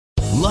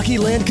Lucky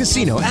Land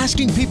Casino,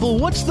 asking people,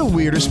 what's the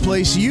weirdest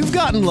place you've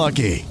gotten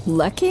lucky?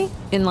 Lucky?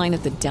 In line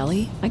at the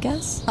deli, I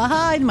guess?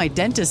 Aha, in my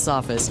dentist's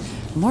office.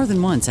 More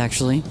than once,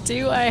 actually.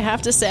 Do I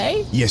have to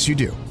say? Yes, you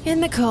do. In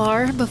the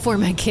car before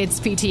my kids'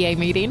 PTA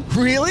meeting.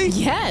 Really?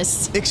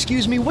 Yes.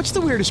 Excuse me, what's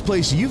the weirdest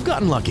place you've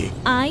gotten lucky?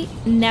 I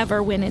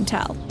never win and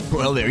tell.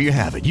 Well, there you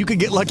have it. You can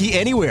get lucky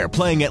anywhere,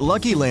 playing at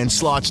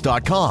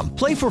LuckyLandSlots.com.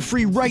 Play for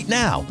free right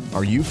now.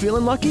 Are you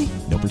feeling lucky?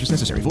 No purchase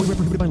necessary. Void where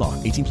prohibited by law.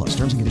 18 plus.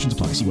 Terms and conditions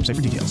apply. See website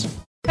for details.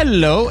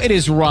 Hello, it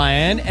is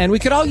Ryan, and we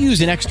could all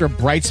use an extra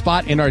bright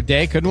spot in our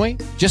day, couldn't we?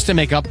 Just to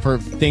make up for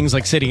things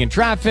like sitting in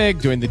traffic,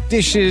 doing the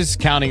dishes,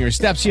 counting your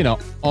steps, you know,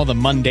 all the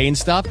mundane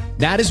stuff.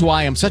 That is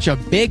why I'm such a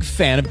big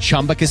fan of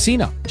Chumba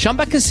Casino.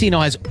 Chumba Casino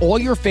has all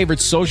your favorite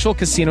social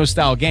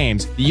casino-style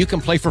games that you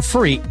can play for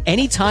free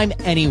anytime,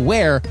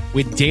 anywhere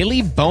with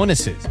daily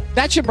bonuses.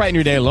 That should brighten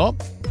your day a little.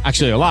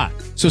 Actually, a lot.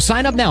 So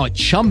sign up now at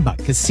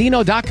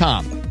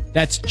ChumbaCasino.com.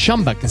 That's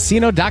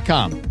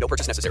ChumbaCasino.com. No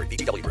purchase necessary.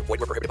 VGW Group.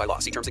 Void where prohibited by law.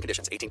 See terms and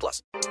conditions. 18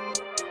 plus.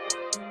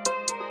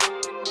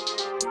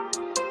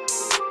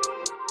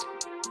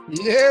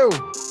 Yo,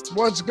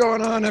 what's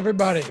going on,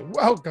 everybody?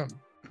 Welcome.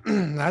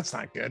 That's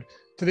not good.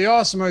 To the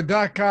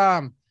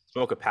awesemo.com.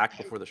 Smoke a pack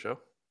before the show?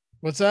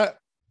 What's that?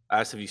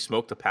 I asked if you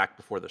smoked a pack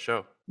before the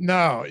show.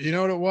 No, you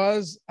know what it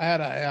was? I had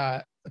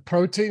a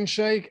protein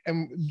shake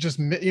and just,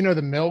 you know,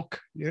 the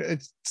milk.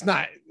 It's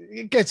not,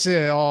 it gets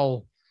it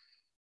all,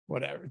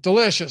 whatever.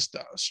 Delicious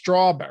though.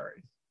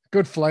 Strawberry.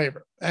 Good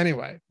flavor.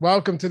 Anyway,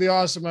 welcome to the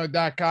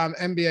awesemo.com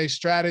NBA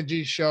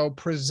strategy show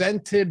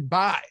presented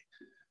by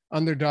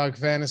Underdog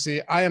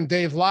Fantasy. I am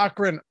Dave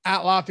Loughran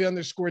at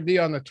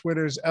Lofty_D on the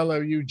Twitters,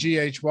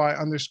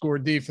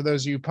 LOUGHY_D for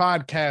those of you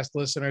podcast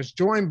listeners,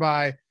 joined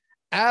by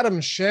Adam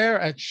Scher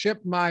at Ship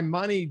My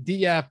Money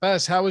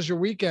DFS. How was your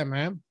weekend,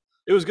 man?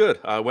 It was good.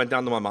 I went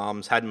down to my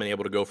mom's. Hadn't been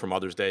able to go for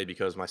Mother's Day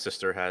because my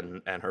sister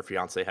had and her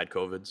fiance had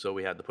COVID, so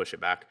we had to push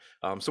it back.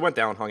 So went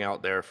down, hung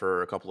out there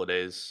for a couple of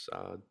days.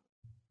 It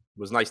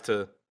was nice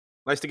to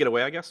get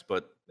away, I guess,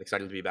 but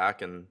excited to be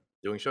back and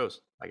doing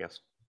shows, I guess.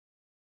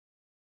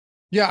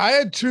 Yeah, I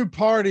had two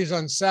parties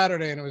on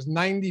Saturday and it was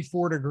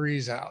 94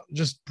 degrees out.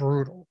 Just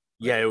brutal.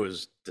 Yeah, it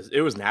was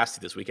nasty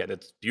this weekend.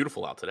 It's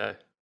beautiful out today.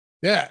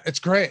 Yeah, it's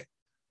great.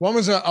 One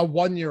was a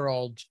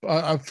 1-year-old,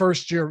 a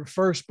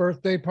first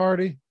birthday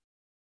party.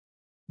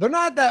 They're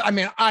not that. I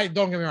mean,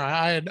 don't get me wrong.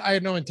 I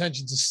had no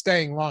intentions of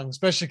staying long,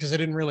 especially because I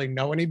didn't really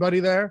know anybody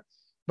there.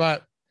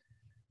 But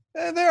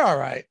they're all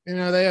right. You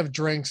know, they have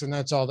drinks and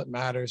that's all that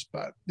matters.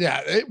 But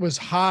yeah, it was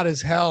hot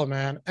as hell,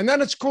 man. And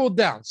then it's cooled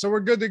down, so we're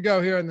good to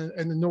go here in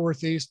the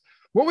Northeast.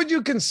 What would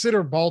you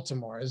consider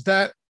Baltimore? Is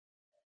that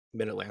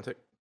Mid-Atlantic?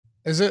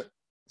 Is it?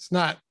 It's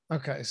not.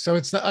 Okay, so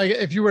it's not like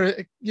if you were,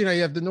 you know,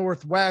 you have the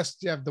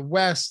Northwest, you have the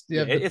West, you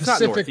have the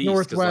Pacific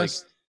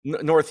Northwest.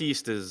 Like,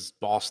 Northeast is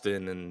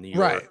Boston and New York.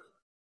 Right.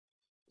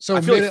 So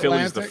I feel like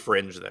Philly's the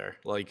fringe there.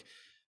 Like,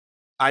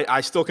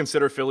 I still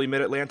consider Philly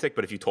Mid-Atlantic,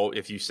 but if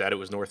you said it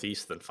was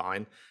Northeast, then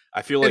fine.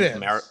 I feel like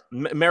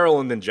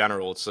Maryland in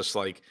general, it's just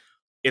like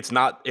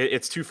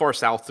it's too far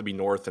south to be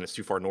north, and it's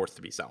too far north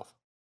to be south.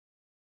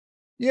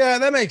 Yeah,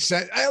 that makes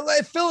sense.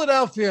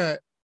 Philadelphia,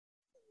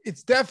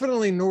 it's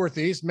definitely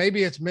Northeast.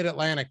 Maybe it's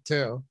Mid-Atlantic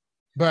too.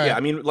 But yeah, I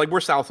mean, like,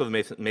 we're south of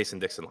the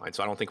Mason-Dixon line,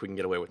 so I don't think we can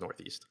get away with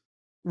Northeast.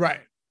 Right.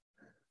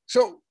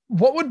 So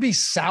what would be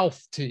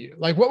South to you?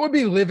 Like, what would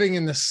be living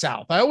in the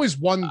South? I always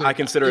wonder. I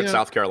consider it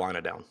South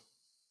Carolina down.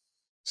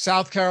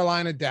 South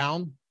Carolina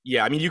down?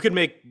 Yeah, I mean, you could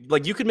make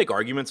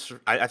arguments.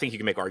 I think you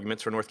can make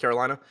arguments for North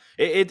Carolina.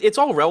 It's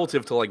all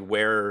relative to like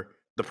where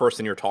the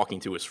person you're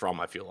talking to is from.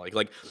 I feel like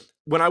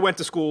when I went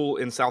to school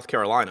in South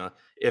Carolina,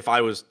 if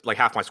I was like,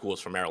 half my school is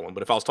from Maryland,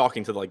 but if I was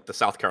talking to like the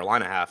South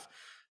Carolina half,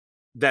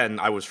 then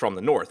I was from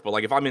the North. But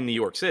like if I'm in New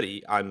York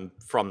City, I'm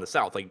from the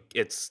South. Like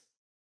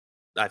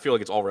I feel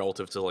like it's all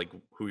relative to like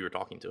who you're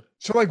talking to.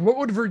 So like, what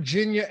would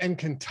Virginia and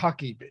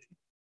Kentucky be?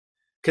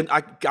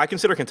 I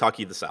consider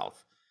Kentucky the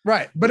South.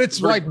 Right. But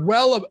it's like,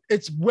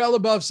 it's well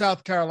above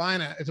South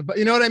Carolina.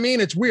 You know what I mean?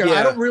 It's weird.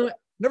 Yeah.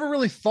 Never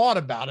really thought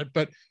about it,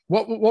 but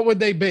what would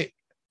they be?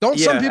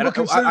 Some people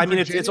consider I mean,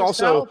 Virginia it's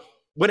also, South?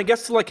 when it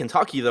gets to like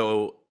Kentucky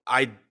though,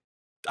 I'm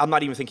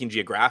not even thinking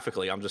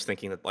geographically. I'm just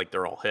thinking that like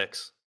they're all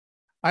Hicks.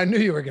 I knew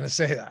you were going to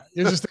say that.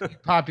 You're just thinking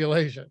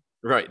population.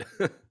 Right.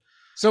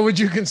 So would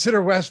you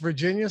consider West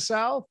Virginia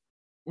South?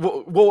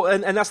 Well,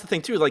 and that's the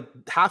thing too. Like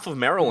half of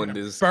Maryland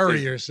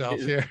yourself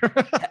here.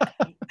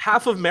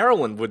 Half of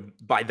Maryland would,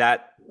 by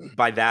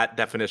that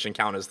definition,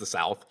 count as the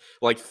South.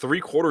 Like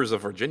 3/4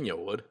 of Virginia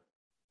would.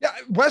 Yeah,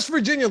 West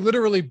Virginia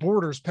literally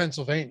borders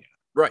Pennsylvania.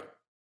 Right.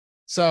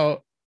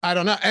 So I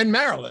don't know, and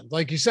Maryland,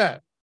 like you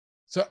said.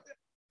 So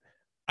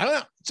I don't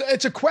know.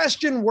 It's a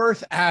question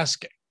worth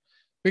asking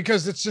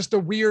because it's just a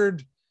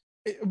weird.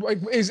 Like,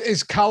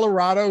 is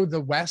Colorado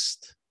the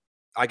West?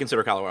 I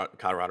consider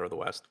Colorado the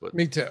West, but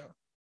me too.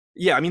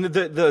 Yeah, I mean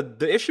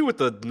the issue with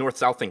the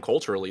North-South thing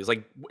culturally is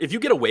like if you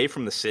get away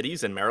from the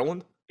cities in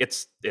Maryland,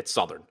 it's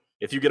Southern.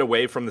 If you get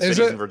away from the cities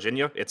in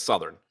Virginia, it's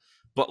Southern.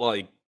 But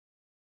like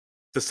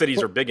the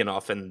cities are big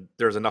enough and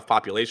there's enough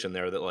population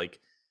there that like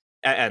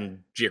And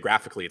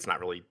geographically, it's not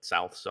really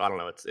south. So I don't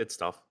know. It's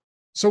tough.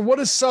 So what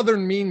does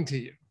Southern mean to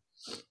you?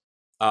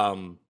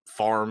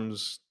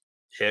 Farms,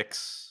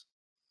 hicks,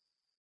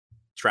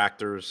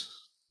 tractors.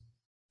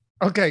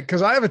 Okay,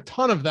 because I have a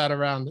ton of that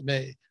around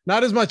me.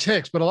 Not as much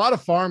hicks, but a lot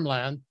of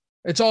farmland.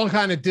 It's all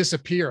kind of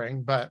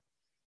disappearing, but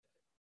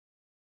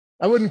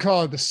I wouldn't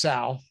call it the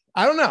South.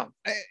 I don't know.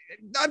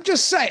 I'm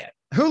just saying.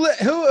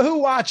 Who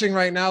watching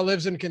right now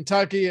lives in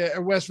Kentucky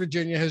or West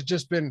Virginia has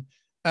just been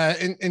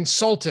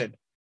insulted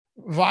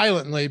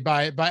violently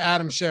by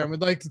Adam Sharon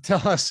would like to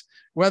tell us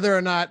whether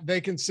or not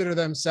they consider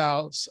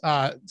themselves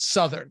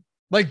Southern.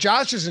 Like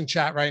Josh is in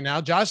chat right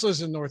now. Josh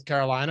lives in North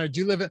Carolina. Do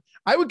you live in?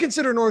 I would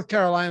consider North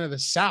Carolina the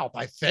South,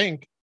 I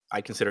think.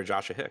 I consider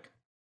Josh a hick.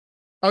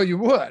 Oh, you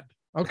would?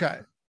 Okay.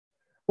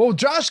 Well,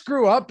 Josh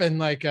grew up in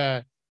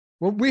well,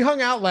 we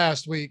hung out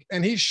last week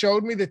and he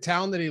showed me the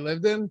town that he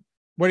lived in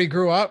when he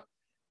grew up.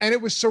 And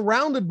it was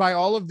surrounded by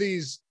all of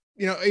these,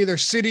 either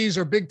cities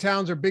or big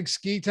towns or big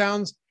ski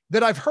towns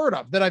that I've heard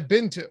of, that I've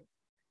been to.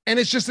 And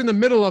it's just in the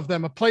middle of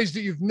them, a place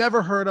that you've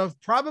never heard of,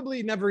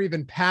 probably never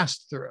even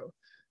passed through.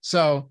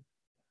 So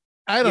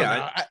I don't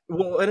know.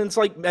 Well, and it's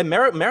like, and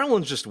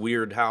Maryland's just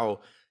weird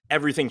how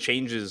everything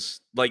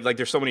changes. Like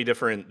there's so many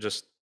different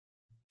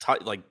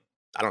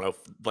I don't know,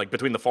 like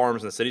between the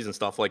farms and the cities and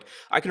stuff. Like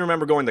I can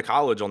remember going to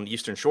college on the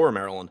Eastern Shore of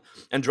Maryland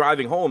and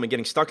driving home and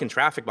getting stuck in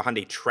traffic behind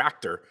a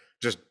tractor,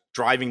 just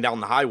driving down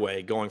the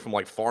highway, going from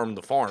like farm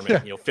to farm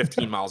at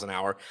 15 miles an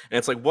hour. And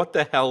it's like, what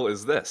the hell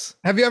is this?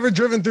 Have you ever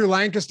driven through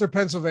Lancaster,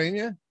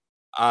 Pennsylvania?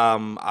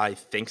 I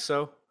think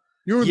so.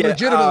 You were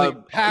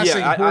legitimately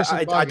passing horse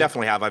and buggy. I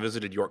definitely have. I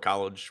visited York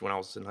College when I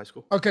was in high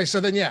school. Okay, so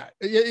then I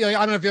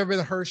don't know if you've ever been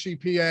to Hershey,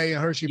 PA,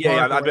 and Hershey Park.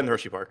 Yeah, I've been to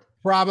Hershey Park.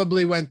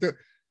 Probably went through.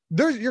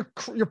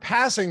 You're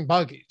passing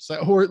buggies,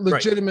 like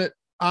legitimate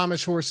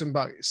Amish horse and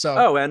buggies.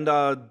 So and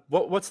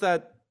what's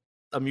that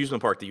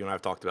amusement park that you and I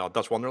have talked about?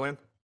 Dutch Wonderland.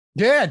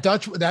 Yeah,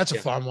 Dutch. That's a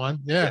fun one.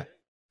 Yeah.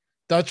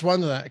 Dutch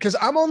Wonderland. Because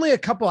I'm only a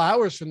couple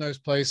hours from those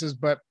places,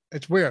 but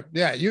it's weird.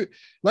 Yeah,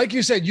 like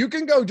you said, you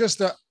can go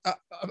just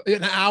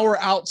an hour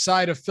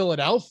outside of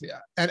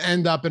Philadelphia and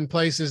end up in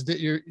places that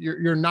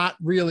you're not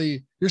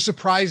really. You're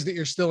surprised that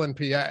you're still in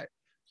PA,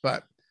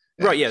 but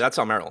right. Yeah, that's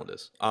how Maryland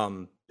is.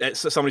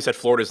 Somebody said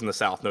Florida's in the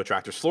South, no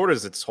tractors.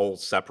 Florida's its whole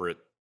separate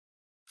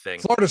thing.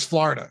 Florida's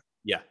Florida.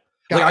 Yeah,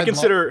 like I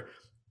consider,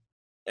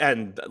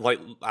 and like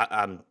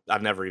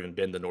I've never even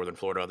been to Northern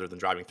Florida other than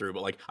driving through,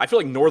 but like I feel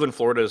like Northern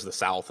Florida is the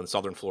South and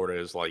Southern Florida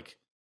is like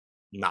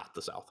not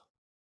the South.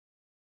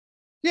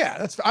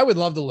 Yeah, I would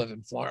love to live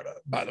in Florida,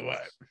 by the way.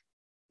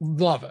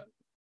 Love it.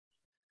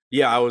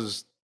 Yeah, I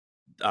was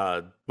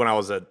when I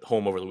was at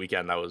home over the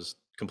weekend, I was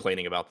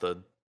complaining about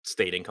the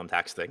state income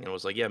tax thing and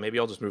was like, yeah, maybe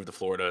I'll just move to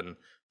Florida and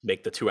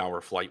make the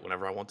 2-hour flight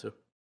whenever I want to.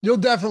 You'll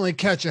definitely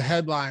catch a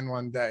headline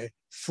one day.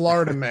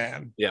 Florida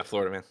man. Yeah,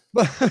 Florida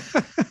man.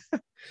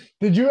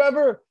 Did you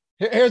ever,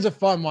 here's a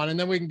fun one, and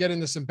then we can get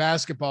into some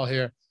basketball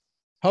here.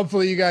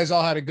 Hopefully you guys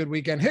all had a good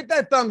weekend. Hit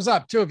that thumbs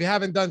up too if you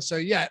haven't done so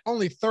yet.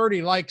 Only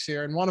 30 likes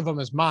here, and one of them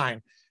is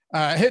mine.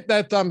 Hit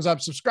that thumbs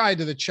up, subscribe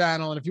to the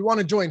channel, and if you want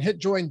to join, hit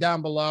join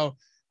down below.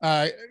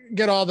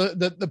 Get all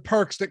the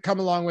perks that come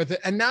along with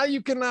it. And now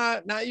you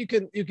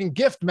can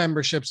gift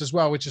memberships as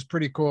well, which is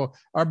pretty cool.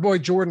 Our boy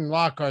Jordan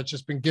Lockhart's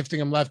just been gifting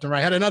them left and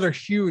right. Had another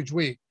huge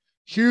week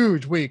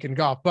in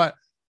golf. But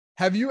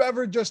have you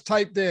ever just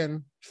typed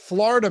in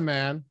Florida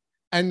man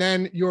and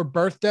then your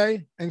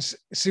birthday and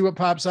see what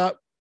pops up?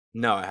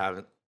 No, I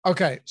haven't.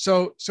 Okay,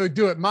 so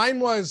do it. Mine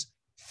was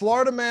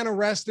Florida man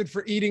arrested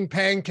for eating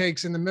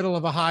pancakes in the middle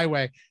of a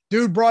highway.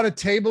 Dude brought a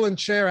table and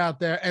chair out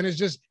there and is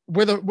just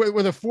with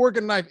a fork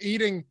and knife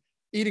eating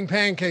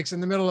pancakes in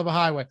the middle of a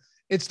highway.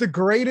 It's the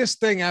greatest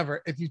thing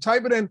ever. If you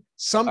type it in,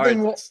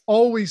 something will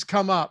always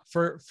come up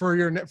for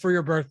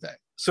your birthday.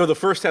 So the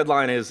first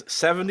headline is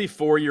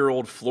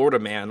 74-year-old Florida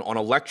man on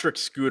electric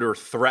scooter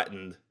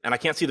threatened. And I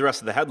can't see the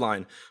rest of the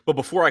headline. But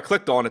before I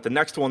clicked on it, the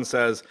next one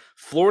says,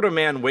 Florida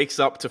man wakes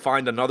up to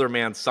find another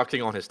man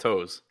sucking on his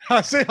toes.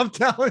 See, I'm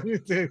telling you,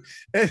 dude.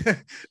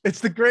 It's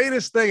the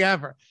greatest thing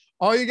ever.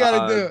 All you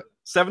got to do.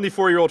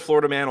 74-year-old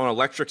Florida man on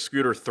electric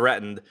scooter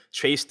threatened,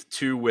 chased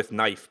 2 with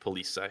knife,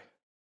 police say.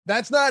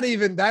 That's not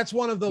even, that's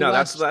one of the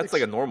less. That's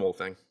like a normal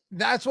thing.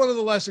 That's one of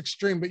the less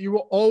extreme, but you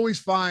will always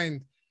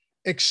find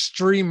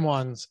extreme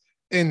ones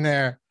in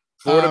there.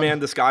 Florida man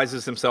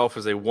disguises himself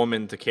as a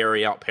woman to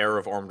carry out pair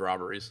of armed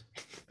robberies.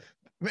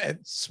 Man,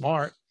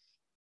 smart.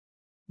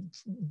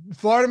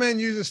 Florida man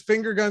uses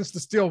finger guns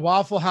to steal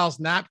Waffle House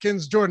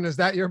napkins. Jordan, is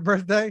that your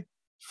birthday?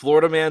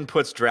 Florida man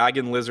puts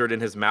dragon lizard in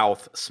his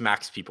mouth,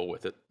 smacks people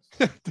with it.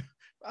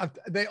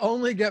 They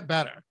only get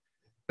better.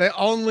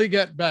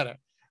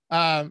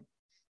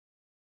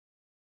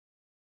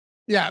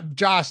 Yeah,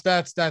 Josh,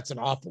 that's an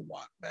awful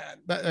one, man.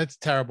 That's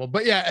terrible.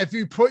 But yeah, if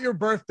you put your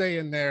birthday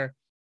in there,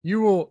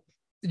 you will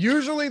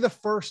usually the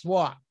first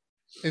one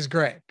is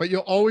great, but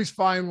you'll always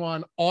find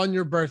one on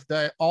your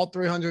birthday, all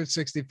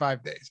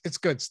 365 days. It's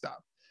good stuff.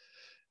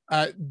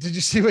 Did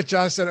you see what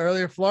Josh said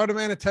earlier? Florida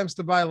man attempts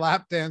to buy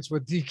lap dance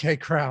with DK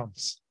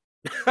crowns.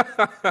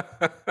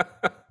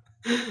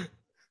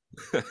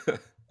 All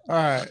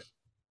right.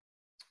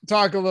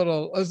 Talk a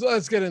little.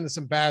 Let's get into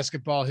some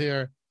basketball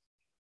here.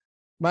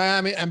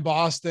 Miami and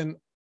Boston.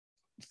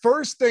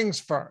 First things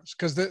first,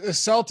 because the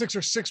Celtics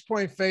are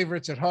 6-point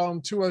favorites at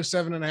home,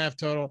 207.5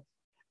 total.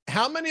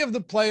 How many of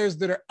the players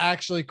that are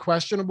actually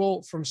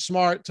questionable, from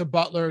Smart to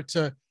Butler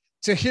to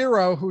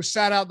Hero, who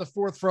sat out the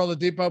fourth for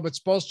Oladipo, but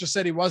Spoelstra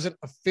said he wasn't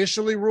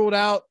officially ruled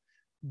out,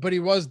 but he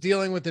was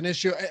dealing with an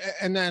issue.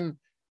 And then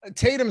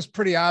Tatum's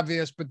pretty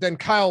obvious, but then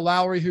Kyle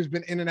Lowry, who's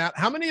been in and out.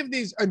 How many of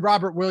these, and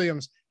Robert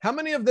Williams, how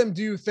many of them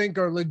do you think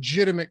are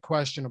legitimate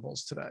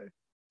questionables today?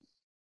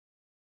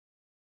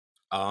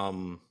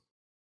 Because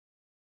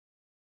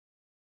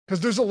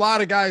there's a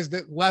lot of guys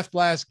that left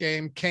last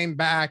game, came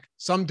back.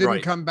 Some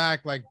didn't come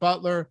back, like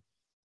Butler.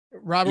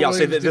 Robert I'll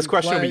say Williams this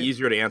question play. would be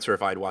easier to answer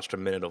if I'd watched a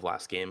minute of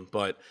last game,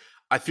 but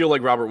I feel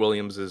like Robert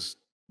Williams is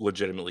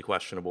legitimately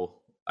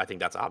questionable. I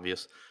think that's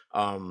obvious.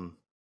 Butler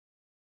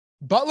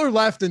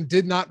left and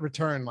did not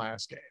return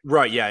last game.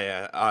 Right.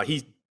 Yeah.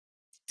 He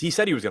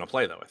said he was going to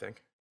play, though, I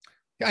think.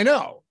 I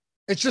know.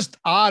 It's just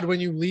odd when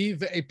you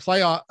leave a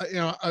playoff,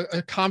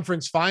 a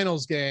conference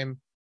finals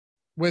game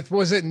with,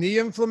 was it knee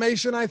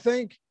inflammation, I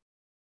think?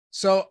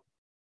 So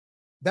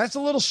that's a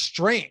little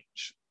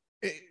strange.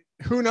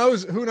 Who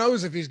knows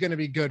if he's going to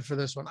be good for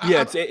this one?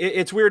 Yeah,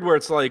 it's weird where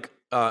it's like,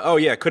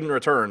 couldn't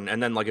return,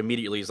 and then like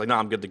immediately he's like, no,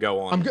 I'm good to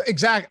go on. I'm good.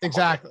 Exactly.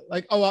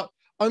 Like,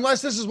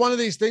 unless this is one of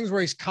these things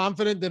where he's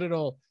confident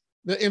that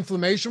the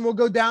inflammation will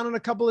go down in a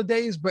couple of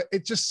days, but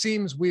it just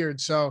seems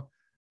weird. So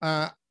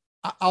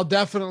I'll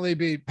definitely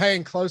be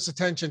paying close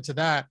attention to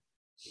that.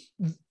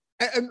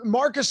 And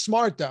Marcus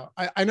Smart, though,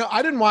 I know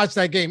I didn't watch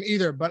that game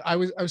either, but I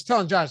was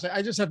telling Josh,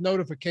 I just have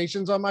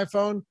notifications on my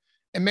phone.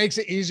 It makes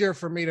it easier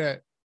for me to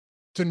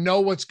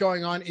know what's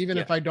going on, even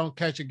if I don't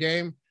catch a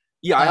game.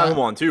 Yeah, I have him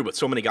on too, but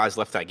so many guys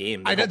left that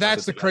game.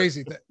 That's the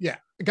crazy thing. Yeah,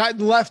 got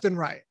left and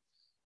right.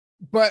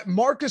 But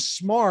Marcus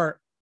Smart,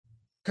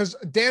 because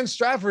Dan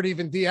Strafford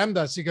even DM'd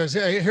us. He goes,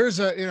 hey, here's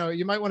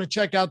you might want to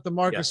check out the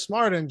Marcus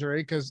Smart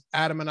injury, because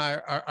Adam and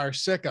I are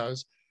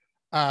sickos,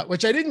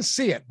 which I didn't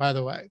see it, by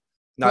the way.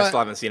 No, I still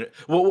haven't seen it.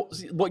 Well,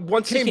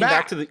 once he came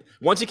back to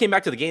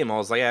the game, I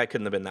was like, it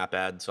couldn't have been that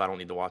bad, so I don't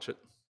need to watch it.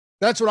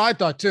 That's what I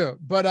thought too.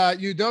 But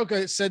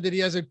Udoka said that he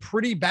has a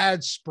pretty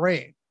bad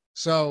sprain.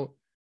 So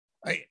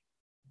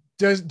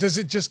does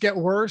it just get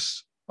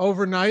worse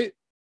overnight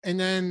and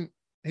then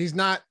he's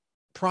not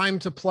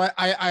primed to play?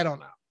 I don't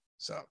know.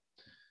 So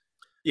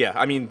yeah,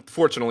 I mean,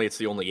 fortunately it's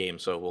the only game,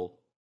 so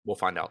we'll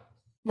find out.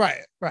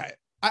 Right.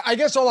 I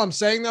guess all I'm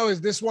saying though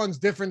is this one's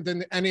different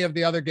than any of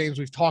the other games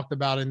we've talked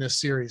about in this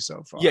series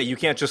so far. Yeah, you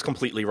can't just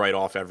completely write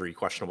off every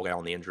questionable guy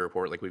on the injury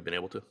report like we've been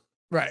able to.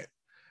 Right.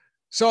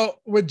 So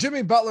with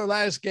Jimmy Butler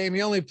last game,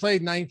 he only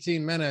played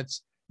 19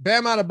 minutes.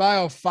 Bam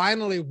Adebayo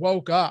finally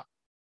woke up.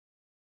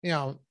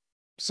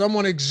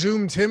 Someone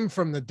exhumed him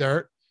from the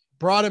dirt,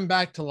 brought him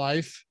back to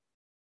life.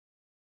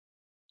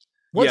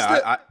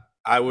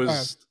 I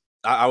was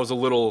a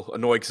little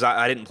annoyed because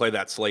I didn't play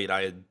that slate.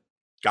 I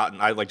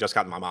just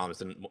gotten my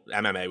mom's, and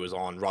MMA was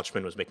on.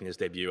 Rutschman was making his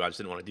debut. I just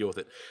didn't want to deal with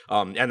it.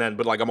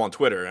 But I'm on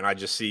Twitter and I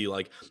just see,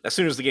 like, as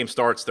soon as the game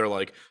starts, they're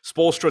like,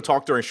 Spoelstra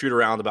talked during shoot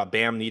around about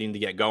Bam needing to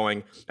get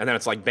going. And then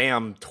it's like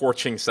Bam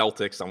torching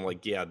Celtics. I'm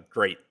like, yeah,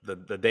 great. The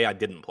day I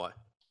didn't play.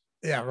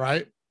 Yeah.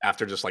 Right.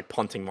 After just like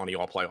punting money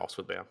all playoffs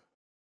with Bam.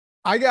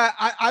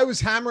 I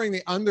was hammering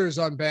the unders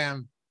on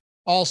Bam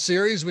all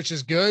series, which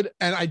is good.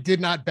 And I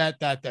did not bet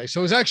that day.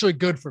 So it was actually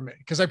good for me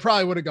because I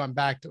probably would have gone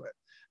back to it.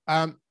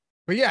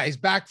 But yeah, he's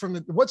back from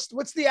the,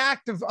 what's the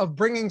act of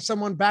bringing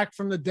someone back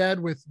from the dead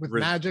with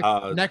magic?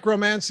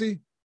 Necromancy?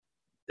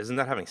 Isn't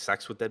that having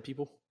sex with dead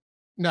people?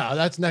 No,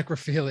 that's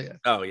necrophilia.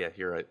 Oh yeah,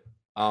 you're right.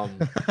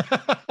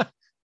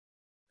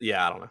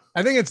 Yeah, I don't know.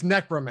 I think it's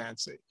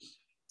necromancy.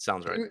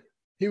 Sounds right.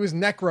 He was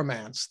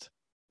necromanced.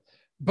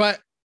 But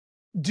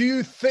do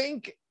you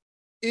think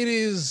it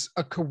is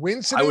a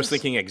coincidence? I was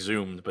thinking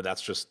exhumed, but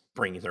that's just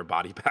bringing their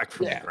body back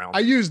from the ground. I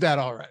used that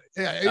already.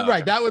 Yeah, right.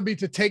 Okay. That would be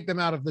to take them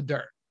out of the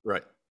dirt.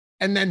 Right.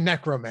 And then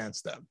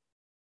necromance them.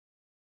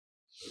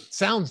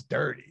 Sounds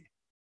dirty.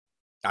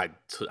 I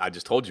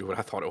just told you what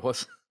I thought it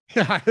was.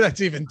 Yeah,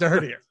 that's even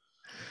dirtier.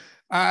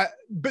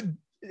 But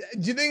do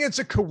you think it's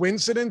a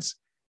coincidence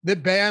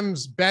that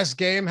Bam's best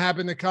game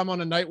happened to come on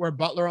a night where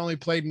Butler only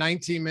played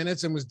 19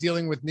 minutes and was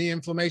dealing with knee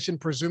inflammation,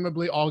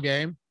 presumably all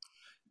game?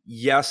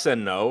 Yes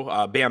and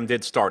no. Bam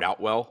did start out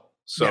well,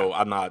 so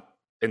I'm not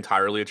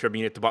entirely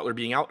attributing it to Butler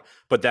being out,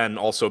 but then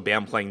also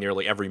Bam playing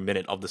nearly every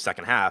minute of the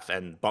second half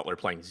and Butler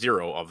playing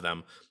 0 of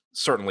them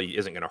certainly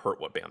isn't going to hurt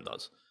what Bam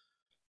does.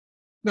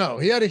 No,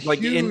 he had a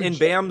huge... in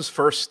Bam's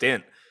first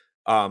stint,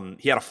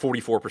 he had a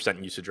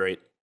 44% usage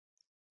rate.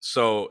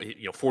 So,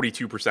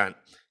 42%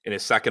 in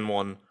his second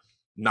one,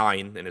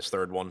 9 in his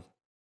third one.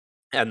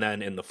 And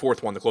then in the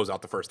fourth one to close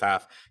out the first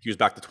half, he was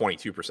back to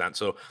 22%.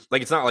 So,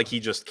 it's not like he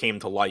just came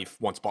to life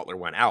once Butler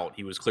went out.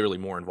 He was clearly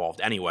more involved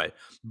anyway,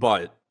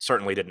 but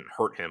certainly didn't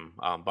hurt him,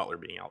 Butler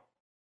being out.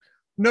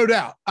 No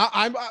doubt.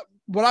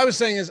 What I was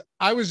saying is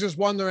I was just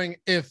wondering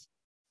if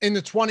in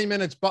the 20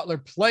 minutes Butler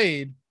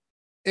played,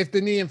 if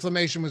the knee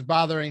inflammation was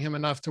bothering him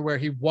enough to where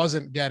he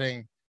wasn't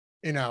getting,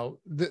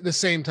 the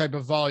same type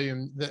of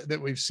volume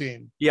that we've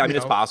seen. Yeah, I mean,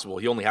 it's possible.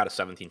 He only had a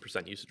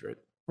 17% usage rate.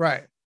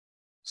 Right.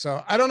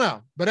 So I don't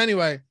know. But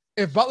anyway,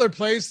 if Butler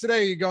plays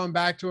today, you going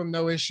back to him,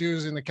 no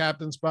issues in the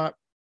captain spot?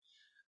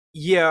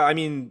 Yeah, I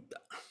mean,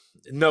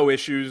 no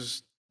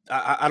issues.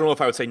 I don't know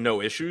if I would say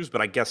no issues,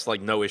 but I guess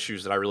like no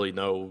issues that I really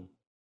know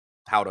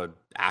how to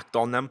act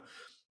on them.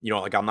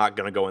 Like I'm not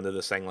going to go into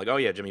this saying like, oh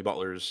yeah, Jimmy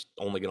Butler's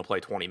only going to play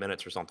 20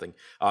 minutes or something.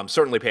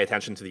 Certainly pay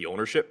attention to the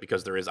ownership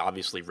because there is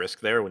obviously risk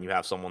there when you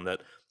have someone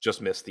that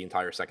just missed the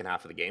entire second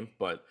half of the game.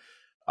 But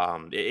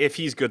if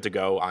he's good to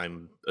go,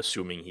 I'm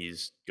assuming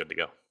he's good to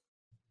go.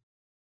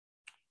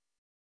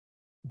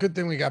 Good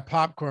thing we got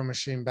Popcorn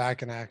Machine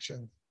back in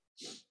action.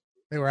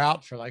 They were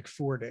out for like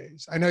 4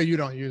 days. I know you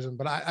don't use them,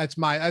 but that's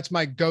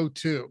my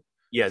go-to.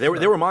 Yeah, they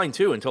were mine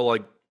too until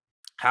like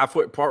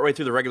partway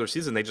through the regular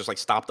season. They just like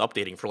stopped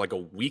updating for like a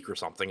week or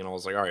something, and I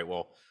was like, all right,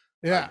 well,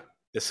 yeah,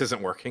 this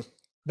isn't working.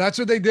 That's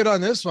what they did on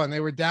this one. They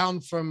were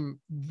down from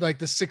like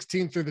the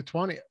 16th through the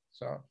 20th.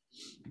 So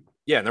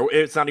yeah, and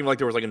it's not even like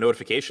there was like a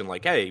notification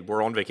like, hey,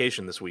 we're on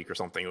vacation this week or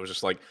something. It was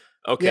just like,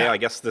 okay, I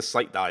guess this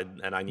site died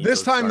and I need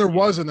this time there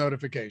was a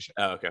notification.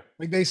 Oh, okay.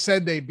 Like they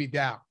said they'd be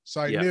down.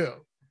 So I knew.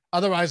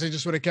 Otherwise I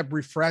just would have kept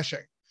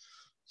refreshing,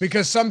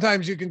 because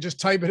sometimes you can just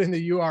type it in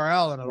the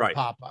URL and it'll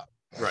pop up.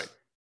 Right.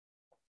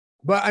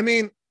 But I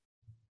mean,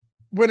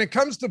 when it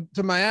comes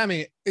to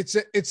Miami, it's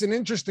an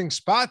interesting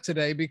spot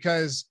today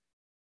because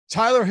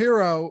Tyler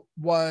Hero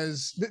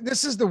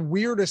this is the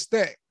weirdest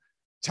thing.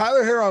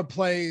 Tyler Hero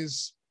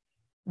plays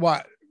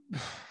what?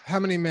 How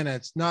many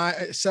minutes?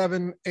 9,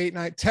 7, 8,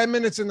 9, 10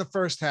 minutes in the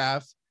first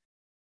half.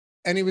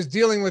 And he was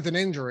dealing with an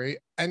injury.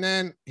 And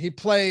then he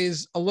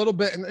plays a little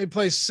bit, and he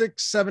plays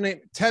 6, 7,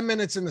 8, 10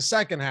 minutes in the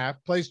second half,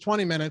 plays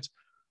 20 minutes.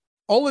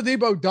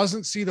 Oladipo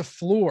doesn't see the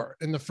floor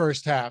in the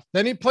first half.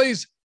 Then he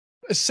plays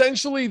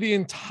essentially the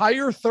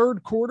entire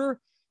third quarter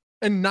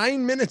and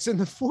 9 minutes in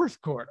the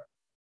fourth quarter.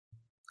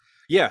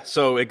 Yeah.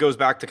 So it goes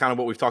back to kind of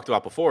what we've talked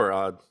about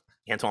before.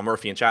 Antoine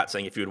Murphy in chat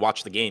saying if you would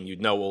watch the game,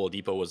 you'd know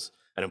Oladipo was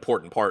an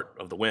important part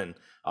of the win.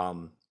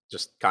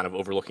 Just kind of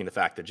overlooking the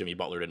fact that Jimmy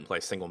Butler didn't play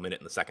a single minute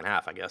in the second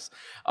half, I guess.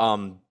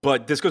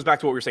 But this goes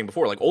back to what we were saying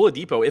before. Like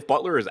Oladipo, if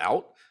Butler is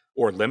out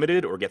or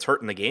limited or gets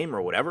hurt in the game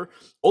or whatever,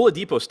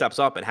 Oladipo steps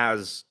up and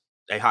has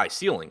a high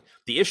ceiling.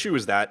 The issue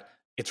is that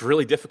it's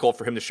really difficult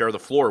for him to share the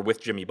floor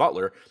with Jimmy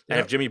Butler. And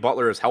if Jimmy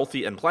Butler is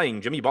healthy and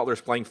playing, Jimmy Butler's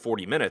playing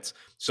 40 minutes.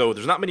 So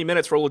there's not many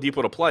minutes for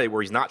Oladipo to play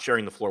where he's not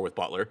sharing the floor with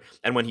Butler.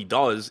 And when he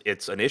does,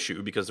 it's an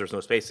issue because there's no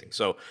spacing.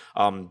 So,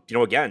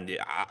 again,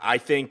 I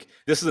think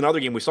this is another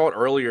game. We saw it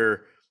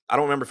earlier. I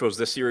don't remember if it was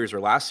this series or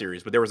last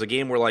series, but there was a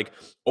game where like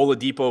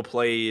Oladipo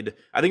played,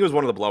 I think it was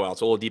one of the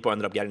blowouts. Oladipo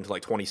ended up getting to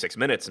like 26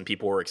 minutes and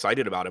people were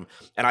excited about him.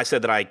 And I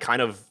said that I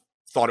kind of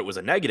thought it was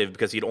a negative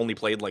because he'd only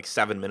played like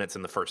 7 minutes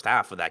in the first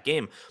half of that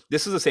game.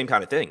 This is the same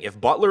kind of thing. If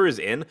Butler is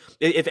in,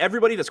 if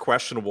everybody that's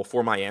questionable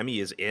for Miami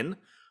is in,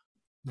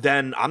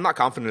 then I'm not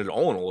confident at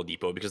all in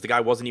Oladipo because the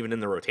guy wasn't even in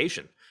the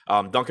rotation.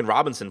 Duncan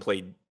Robinson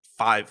played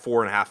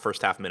 4.5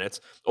 first half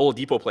minutes.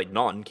 Oladipo played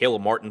none.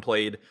 Caleb Martin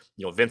played,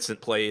 Vincent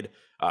played,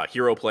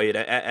 Hero played.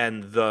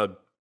 And the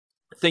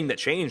thing that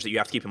changed that you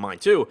have to keep in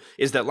mind too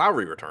is that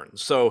Lowry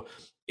returns. So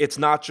it's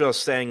not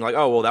just saying like,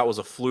 oh, well, that was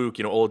a fluke.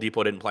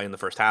 Oladipo didn't play in the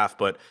first half,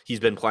 but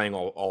he's been playing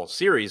all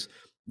series.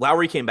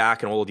 Lowry came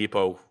back and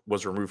Oladipo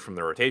was removed from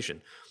the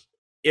rotation.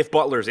 If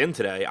Butler's in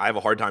today, I have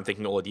a hard time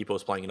thinking Oladipo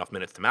is playing enough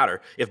minutes to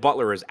matter. If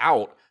Butler is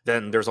out,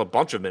 then there's a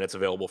bunch of minutes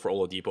available for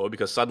Oladipo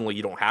because suddenly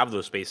you don't have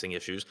those spacing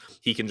issues.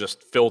 He can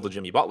just fill the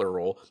Jimmy Butler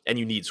role and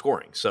you need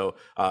scoring. So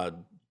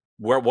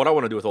what I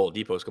want to do with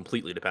Oladipo is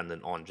completely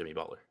dependent on Jimmy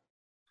Butler.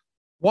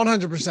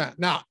 100%.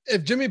 Now,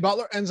 if Jimmy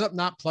Butler ends up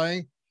not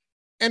playing,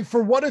 and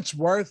for what it's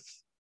worth,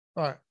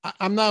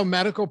 I'm not a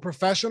medical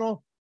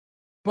professional,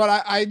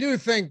 but I do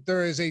think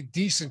there is a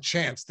decent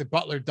chance that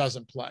Butler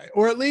doesn't play,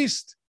 or at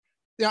least,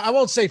 I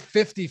won't say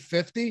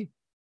 50-50,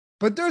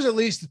 but there's at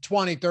least a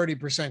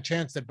 20-30%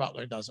 chance that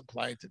Butler doesn't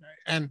play today.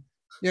 And,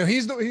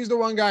 he's the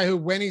one guy who,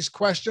 when he's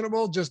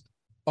questionable, just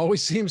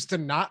always seems to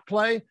not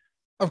play.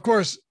 Of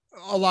course,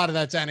 a lot of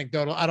that's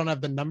anecdotal. I don't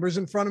have the numbers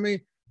in front of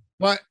me,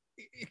 but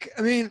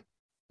I mean,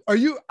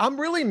 I'm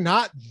really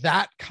not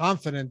that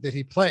confident that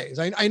he plays.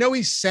 I know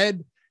he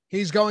said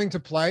he's going to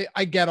play.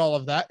 I get all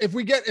of that. If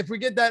we get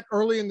that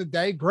early in the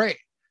day, great.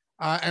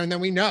 And then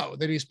we know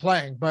that he's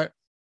playing, but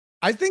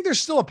I think there's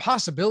still a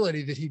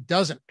possibility that he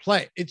doesn't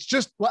play. It's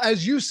just,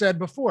 as you said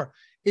before,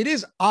 it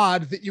is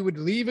odd that you would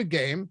leave a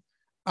game.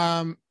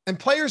 And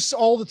players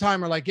all the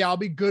time are like, yeah, I'll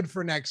be good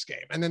for next game.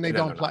 And then they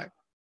don't play.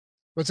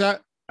 What's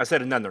that? I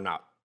said, and then they're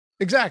not.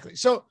 Exactly.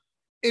 So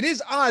it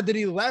is odd that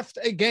he left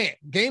a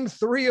game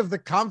 3 of the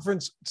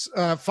conference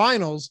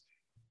finals,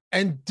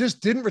 and just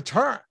didn't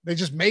return. They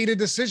just made a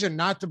decision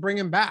not to bring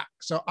him back.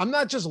 So I'm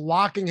not just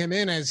locking him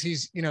in as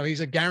he's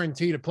a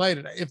guarantee to play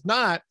today. If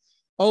not,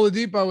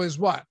 Oladipo is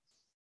what?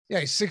 Yeah,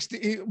 he's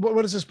 60.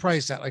 What is his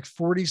price at? Like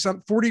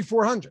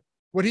 4,400.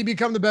 Would he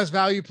become the best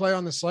value play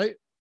on the slate?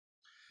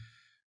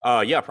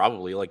 Yeah,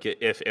 probably. Like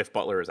if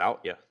Butler is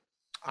out, yeah.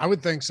 I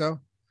would think so.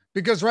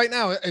 Because right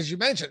now, as you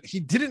mentioned, he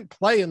didn't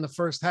play in the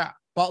first half.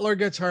 Butler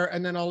gets hurt,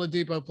 and then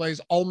Oladipo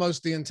plays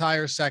almost the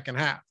entire second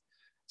half.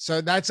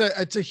 So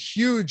it's a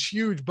huge,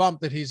 huge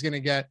bump that he's going to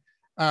get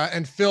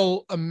and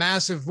fill a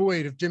massive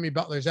void if Jimmy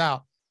Butler's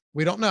out.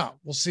 We don't know.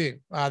 We'll see.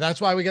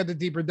 That's why we got the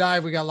deeper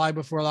dive. We got live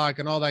before lock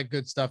and all that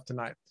good stuff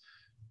tonight.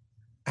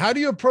 How do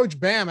you approach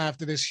Bam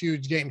after this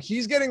huge game?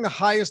 He's getting the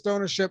highest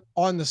ownership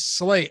on the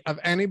slate of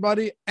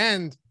anybody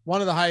and one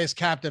of the highest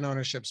captain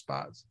ownership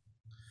spots.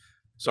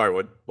 Sorry,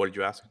 what did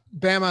you ask?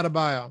 Bam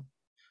Adebayo.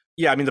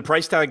 Yeah, I mean, the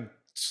price tag's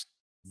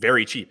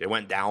very cheap. It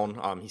went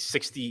down. He's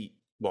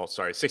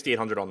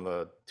 6,800 on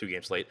the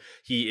 2-game slate.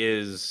 He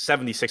is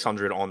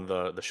 7,600 on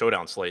the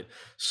showdown slate.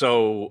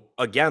 So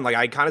again, like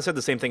I kind of said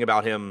the same thing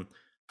about him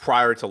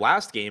prior to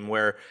last game,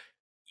 where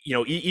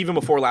even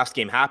before last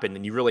game happened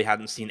and you really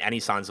hadn't seen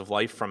any signs of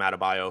life from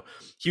Adebayo,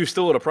 he was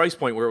still at a price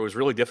point where it was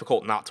really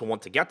difficult not to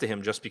want to get to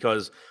him just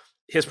because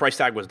his price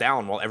tag was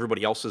down while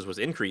everybody else's was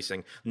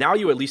increasing. Now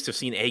you at least have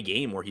seen a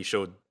game where he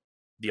showed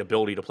the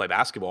ability to play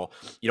basketball.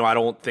 I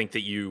don't think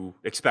that you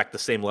expect the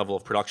same level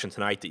of production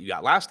tonight that you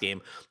got last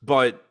game,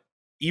 but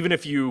even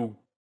if you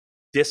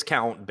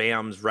discount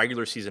Bam's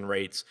regular season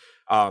rates,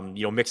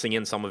 mixing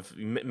in his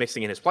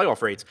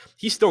playoff rates,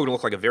 he's still going to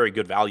look like a very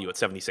good value at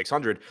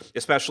 7,600,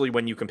 especially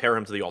when you compare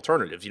him to the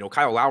alternatives.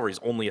 Kyle Lowry is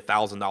only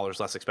 $1,000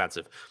 less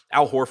expensive.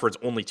 Al Horford's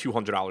only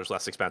 $200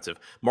 less expensive.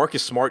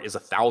 Marcus Smart is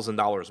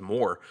 $1,000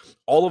 more.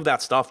 All of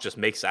that stuff just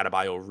makes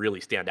Adebayo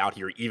really stand out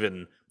here,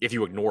 even if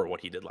you ignore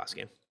what he did last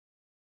game.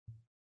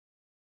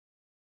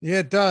 Yeah,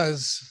 it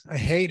does. I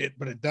hate it,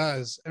 but it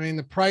does. I mean,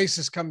 the price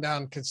has come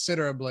down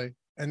considerably,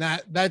 and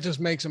that just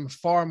makes him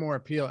far more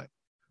appealing.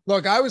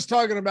 Look, I was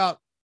talking about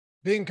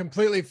being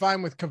completely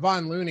fine with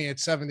Kevon Looney at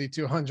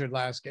 7,200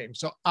 last game.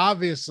 So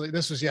obviously,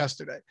 this was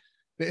yesterday.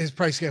 His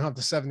price came up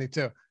to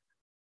 72.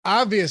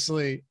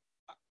 Obviously,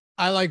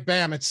 I like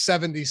Bam at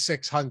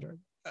 7,600.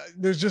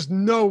 There's just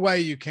no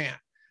way you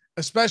can't,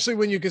 especially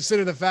when you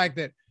consider the fact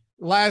that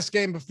last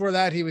game before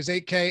that, he was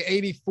 8K,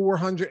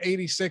 8,400,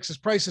 86. His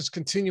price is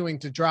continuing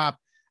to drop,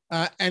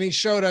 and he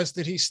showed us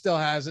that he still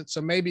has it.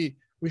 So maybe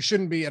we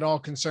shouldn't be at all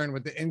concerned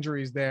with the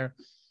injuries there.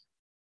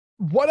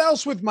 What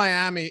else with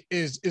Miami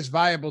is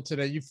viable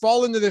today? You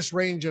fall into this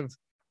range of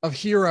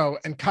Hero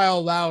and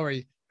Kyle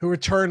Lowry, who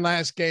returned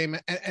last game,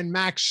 and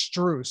Max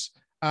Strus,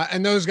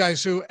 and those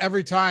guys who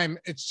every time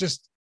it's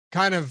just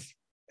kind of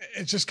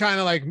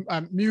like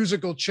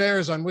musical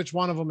chairs on which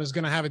one of them is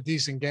going to have a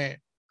decent game.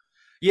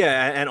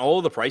 Yeah, and all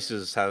of the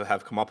prices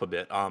have come up a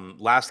bit.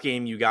 Last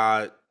game you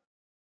got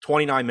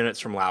 29 minutes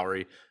from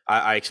Lowry.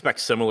 I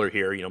expect similar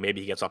here.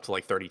 Maybe he gets up to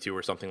like 32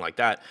 or something like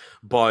that.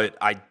 But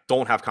I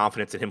don't have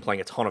confidence in him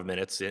playing a ton of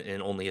minutes in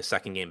only his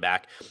second game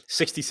back.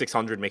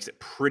 6,600 makes it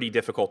pretty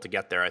difficult to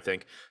get there, I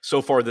think.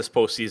 So far this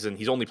postseason,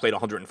 he's only played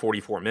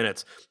 144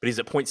 minutes, but he's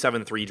at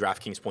 0.73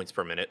 DraftKings points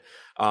per minute.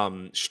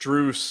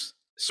 Strus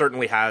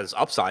certainly has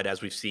upside,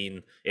 as we've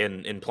seen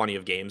in plenty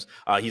of games.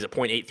 He's at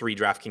 0.83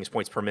 DraftKings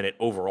points per minute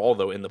overall,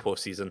 though, in the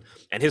postseason,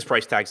 and his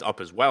price tag's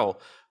up as well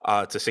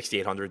to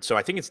 6,800. So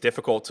I think it's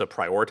difficult to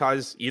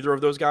prioritize either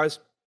of those guys.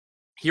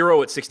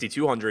 Hero at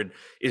 6,200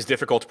 is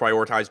difficult to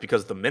prioritize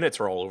because the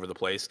minutes are all over the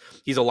place.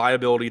 He's a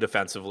liability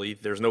defensively.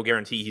 There's no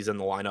guarantee he's in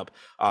the lineup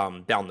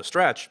down the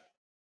stretch.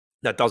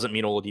 That doesn't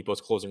mean Oladipo's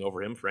closing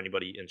over him, for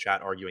anybody in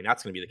chat arguing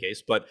that's going to be the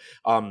case. But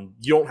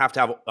you don't have to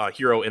have a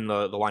Hero in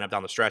the lineup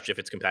down the stretch if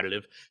it's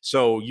competitive.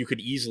 So you could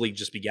easily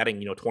just be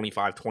getting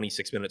 25,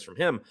 26 minutes from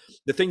him.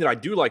 The thing that I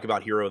do like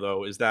about Hero,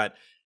 though, is that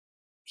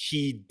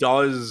he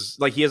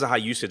is a high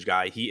usage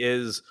guy. He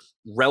is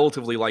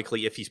relatively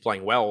likely, if he's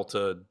playing well,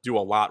 to do a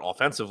lot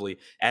offensively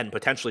and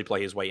potentially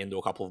play his way into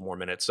a couple of more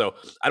minutes. So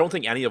I don't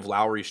think any of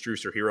Lowry,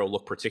 Strus, or Hero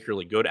look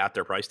particularly good at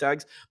their price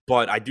tags.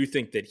 But I do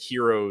think that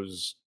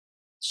Hero's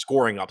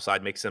scoring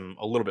upside makes him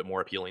a little bit more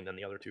appealing than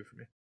the other two for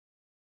me.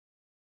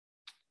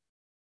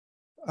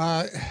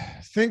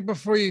 Think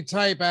before you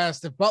type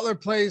asked if Butler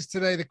plays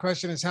today. The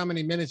question is how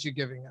many minutes you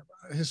giving him.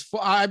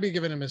 I'd be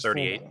giving him his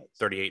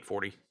 38,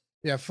 40.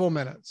 Yeah, full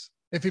minutes.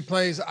 If he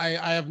plays, I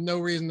have no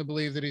reason to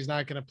believe that he's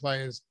not going to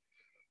play his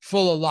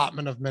full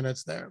allotment of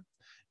minutes there.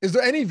 Is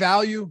there any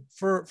value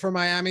for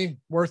Miami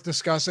worth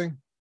discussing?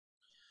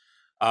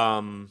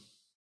 PJ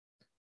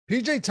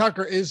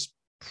Tucker is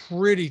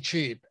pretty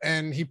cheap,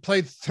 and he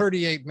played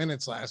 38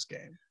 minutes last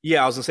game.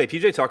 Yeah, I was gonna say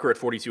PJ Tucker at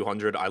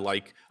 4,200. I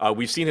like.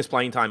 We've seen his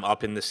playing time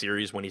up in the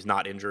series when he's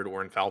not injured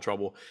or in foul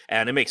trouble,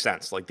 and it makes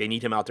sense. Like, they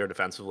need him out there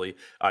defensively.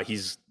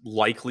 He's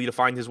likely to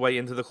find his way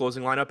into the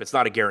closing lineup. It's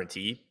not a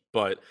guarantee,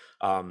 but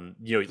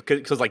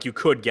because like you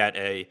could get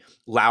a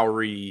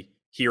Lowry,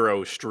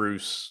 Hero,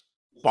 Strus,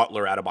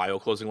 Butler,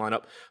 Adebayo closing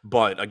lineup.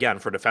 But again,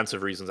 for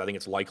defensive reasons, I think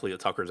it's likely that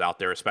Tucker's out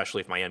there,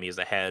 especially if Miami is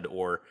ahead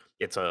or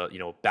it's a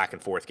back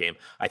and forth game.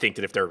 I think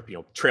that if they're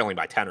trailing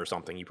by 10 or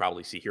something, you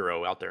probably see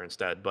Hero out there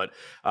instead. But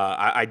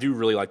I do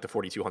really like the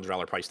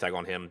 $4,200 price tag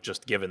on him,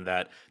 just given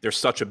that there's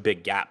such a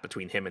big gap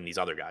between him and these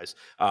other guys.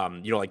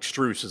 Like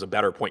Strus is a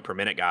better point per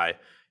minute guy,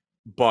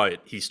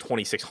 but he's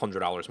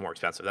 $2,600 more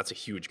expensive. That's a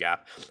huge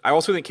gap. I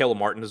also think Caleb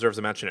Martin deserves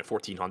a mention at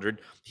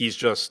 1,400. He's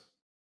just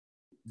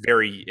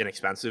very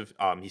inexpensive.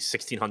 He's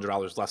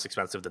 $1,600 less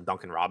expensive than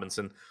Duncan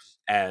Robinson,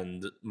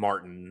 and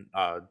Martin,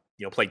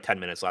 played 10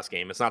 minutes last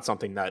game. It's not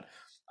something that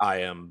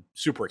I am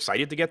super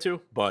excited to get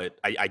to, but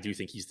I do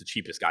think he's the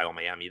cheapest guy on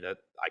Miami that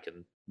I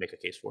can make a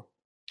case for.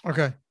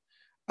 Okay.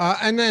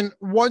 And then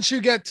once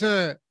you get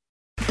to...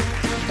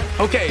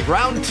 Okay,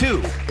 round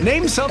 2.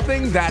 Name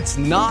something that's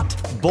not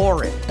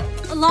boring.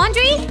 A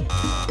laundry?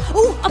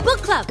 Ooh, a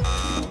book club.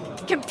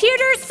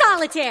 Computer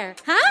solitaire,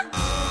 huh?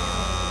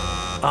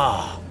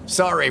 Ah, oh,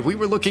 sorry. We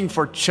were looking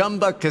for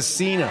Chumba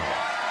Casino.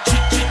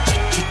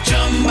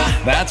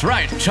 That's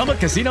right.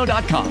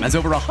 ChumbaCasino.com has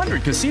over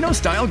 100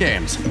 casino-style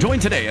games. Join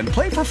today and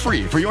play for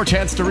free for your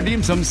chance to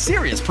redeem some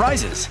serious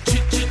prizes.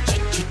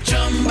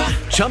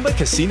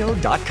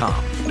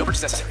 ChumbaCasino.com. No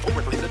purchase necessary. Void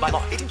where prohibited by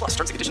law. 18+. Terms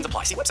and conditions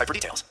apply. See website for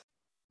details.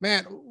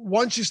 Man,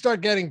 once you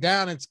start getting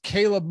down, it's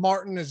Caleb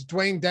Martin, it's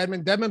Dwayne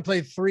Dedmon. Dedmon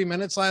played 3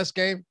 minutes last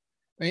game.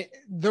 I mean,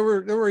 there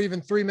were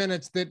even 3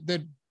 minutes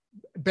that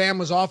Bam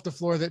was off the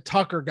floor that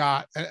Tucker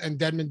got and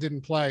Dedmon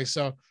didn't play.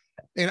 So,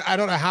 and I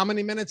don't know how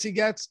many minutes he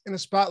gets in a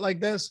spot like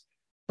this,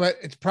 but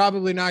it's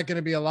probably not going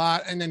to be a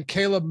lot. And then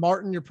Caleb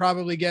Martin, you're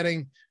probably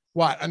getting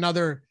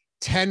another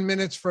 10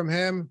 minutes from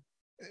him,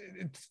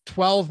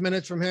 12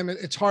 minutes from him.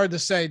 It's hard to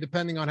say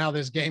depending on how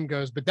this game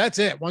goes, but that's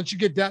it. Once you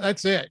get down,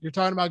 that's it. You're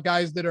talking about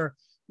guys that are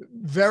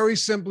very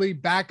simply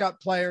backup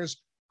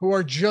players who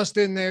are just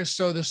in there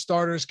so the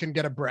starters can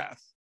get a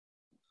breath.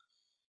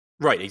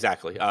 Right,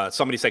 exactly.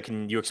 Somebody said,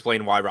 can you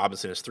explain why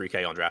Robinson is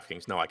 3K on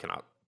DraftKings? No, I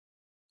cannot.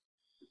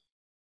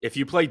 If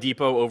you play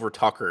Depot over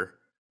Tucker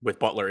with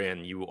Butler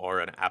in, you are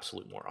an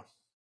absolute moron.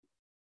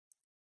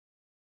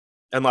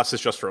 Unless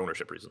it's just for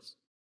ownership reasons.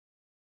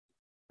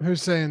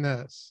 Who's saying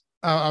this?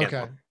 Oh,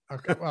 okay.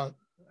 Okay. Well,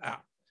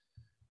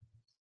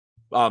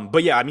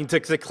 but yeah, I mean, to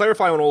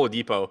clarify on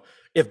Oladipo,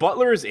 if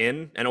Butler is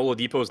in and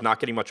Oladipo is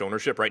not getting much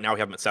ownership right now, we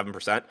have him at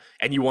 7%,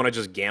 and you want to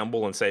just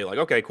gamble and say like,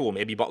 okay, cool,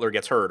 maybe Butler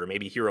gets hurt, or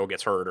maybe Hero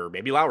gets hurt, or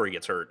maybe Lowry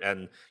gets hurt,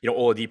 and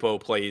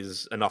Oladipo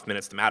plays enough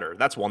minutes to matter.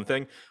 That's one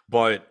thing.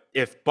 But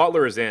if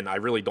Butler is in, I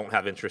really don't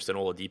have interest in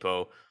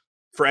Oladipo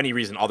for any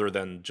reason other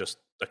than just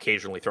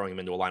occasionally throwing him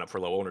into a lineup for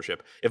low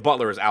ownership. If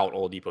Butler is out,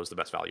 Oladipo is the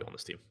best value on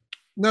this team.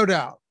 No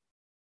doubt.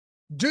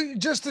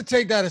 Just to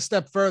take that a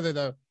step further,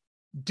 though,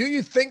 do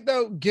you think,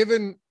 though,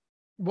 given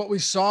what we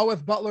saw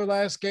with Butler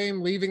last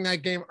game, leaving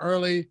that game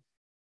early,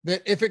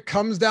 that if it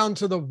comes down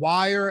to the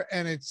wire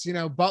and it's,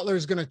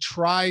 Butler's going to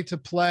try to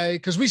play,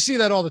 because we see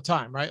that all the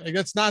time, right? Like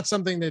that's not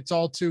something that's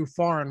all too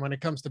foreign when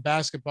it comes to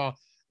basketball,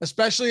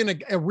 especially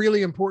in a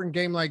really important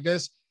game like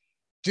this.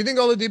 Do you think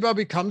Oladipo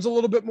becomes a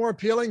little bit more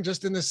appealing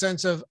just in the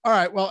sense of, all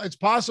right, well, it's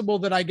possible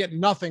that I get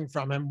nothing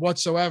from him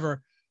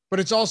whatsoever, but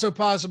it's also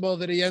possible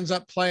that he ends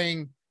up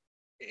playing,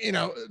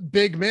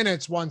 big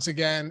minutes once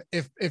again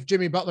if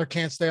Jimmy Butler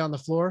can't stay on the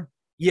floor?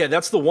 Yeah,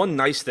 that's the one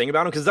nice thing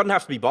about him, because it doesn't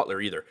have to be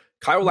Butler either.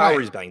 Kyle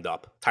Lowry's banged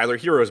up. Tyler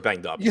Hero's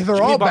banged up. Yeah,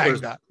 they're all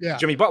banged up. Yeah.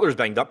 Jimmy Butler's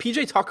banged up.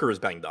 PJ Tucker is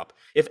banged up.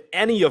 If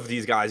any of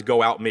these guys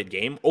go out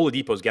mid-game,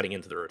 Oladipo's getting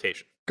into the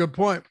rotation. Good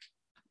point.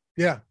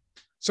 Yeah.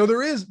 So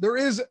there is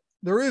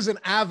an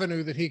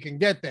avenue that he can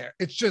get there.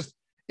 It's just,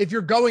 if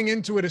you're going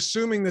into it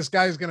assuming this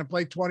guy's going to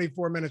play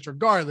 24 minutes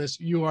regardless,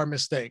 you are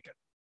mistaken.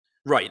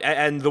 Right.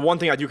 And the one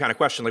thing I do kind of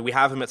question, like we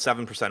have him at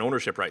 7%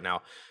 ownership right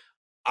now.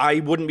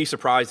 I wouldn't be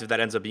surprised if that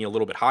ends up being a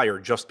little bit higher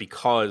just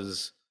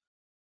because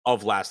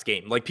of last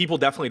game. Like people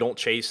definitely don't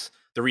chase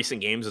the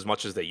recent games as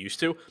much as they used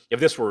to.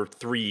 If this were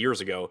 3 years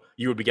ago,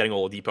 you would be getting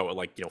Oladipo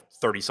at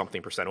 30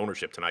 something percent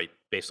ownership tonight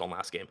based on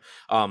last game.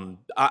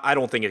 I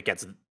don't think it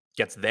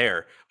gets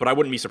there, but I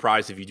wouldn't be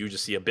surprised if you do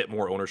just see a bit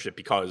more ownership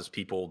because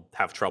people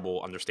have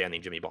trouble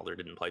understanding Jimmy Butler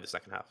didn't play the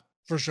second half.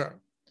 For sure.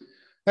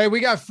 Hey,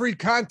 we got free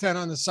content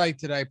on the site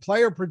today.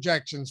 Player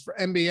projections for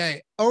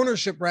NBA,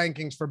 ownership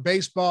rankings for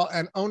baseball,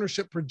 and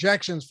ownership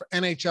projections for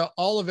NHL.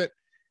 All of it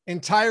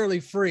entirely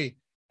free.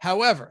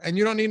 However, and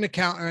you don't need an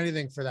account or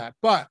anything for that.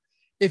 But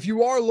if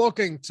you are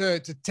looking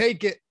to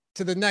take it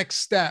to the next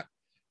step,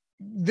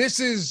 this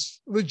is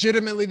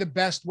legitimately the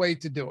best way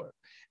to do it.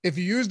 If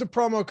you use the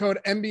promo code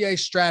NBA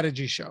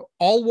Strategy Show,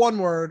 all one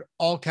word,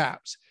 all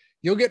caps,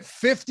 you'll get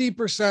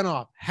 50%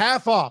 off,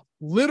 half off,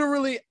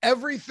 literally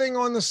everything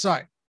on the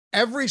site.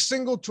 Every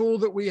single tool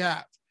that we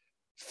have,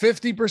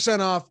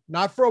 50% off,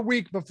 not for a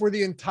week, but for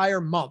the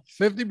entire month,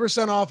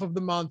 50% off of the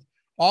month,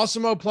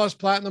 Awesemo Plus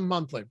Platinum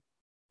Monthly.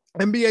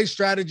 NBA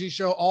Strategy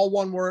Show, all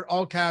one word,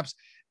 all caps,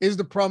 is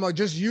the promo.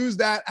 Just use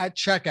that at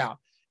checkout.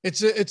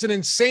 It's an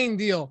insane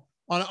deal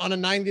on a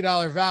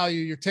 $90 value.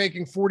 You're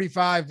taking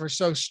 45 or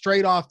so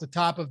straight off the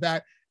top of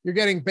that. You're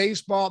getting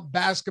baseball,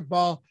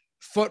 basketball,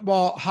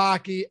 football,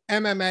 hockey,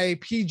 MMA,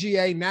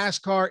 PGA,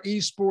 NASCAR,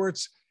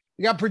 esports.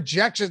 You got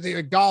projections,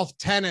 golf,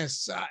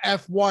 tennis,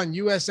 F1,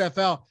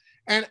 USFL.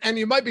 And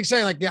you might be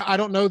saying like, yeah, I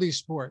don't know these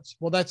sports.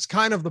 Well, that's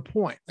kind of the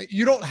point.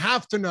 You don't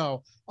have to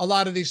know a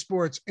lot of these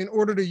sports in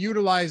order to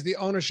utilize the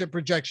ownership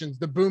projections,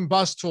 the boom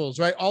bust tools,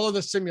 right? All of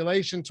the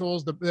simulation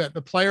tools,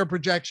 the player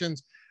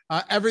projections,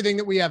 everything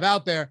that we have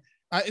out there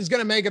is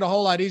going to make it a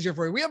whole lot easier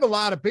for you. We have a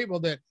lot of people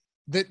that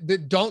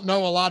that don't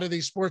know a lot of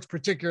these sports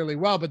particularly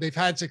well, but they've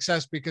had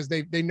success because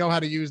they know how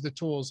to use the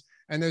tools,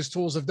 and those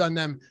tools have done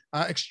them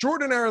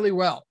extraordinarily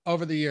well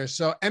over the years.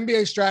 So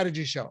NBA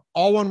Strategy Show,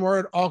 all one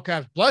word, all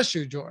caps. Bless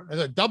you, Jordan.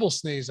 There's a double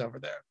sneeze over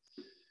there.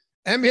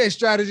 NBA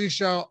Strategy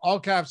Show, all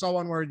caps, all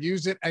one word.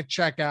 Use it at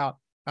checkout.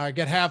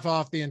 Get half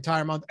off the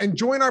entire month, and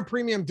join our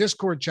premium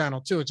Discord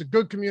channel too. It's a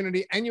good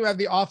community, and you have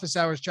the Office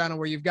Hours channel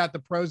where you've got the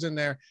pros in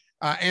there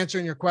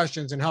answering your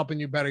questions and helping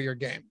you better your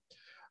game.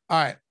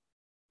 All right.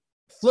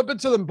 Flip it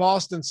to the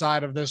Boston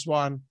side of this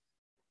one,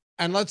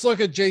 and let's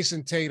look at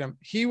Jason Tatum.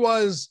 He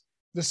was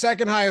the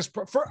second highest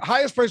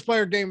priced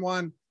player game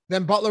one.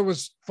 Then Butler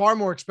was far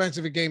more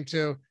expensive at game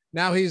two.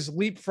 Now he's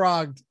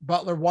leapfrogged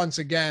Butler once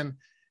again.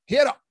 He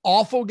had an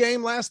awful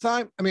game last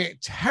time. I mean, a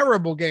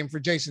terrible game for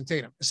Jason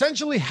Tatum.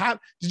 Essentially,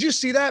 did you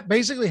see that?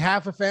 Basically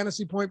half a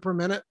fantasy point per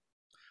minute.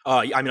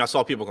 I mean, I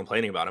saw people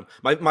complaining about him.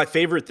 My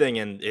favorite thing,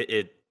 and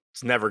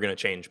it's never going to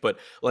change, but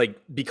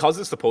like, because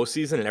it's the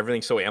postseason and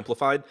everything's so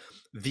amplified,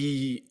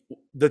 the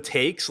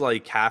takes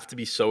like have to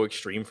be so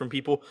extreme from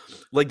people.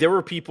 Like, there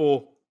were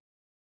people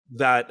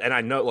that, and I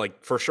know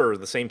like for sure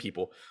the same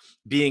people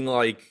being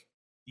like,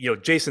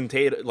 Jason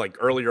Tatum, like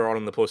earlier on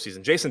in the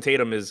postseason, Jason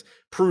Tatum is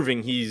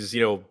proving he's,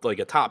 like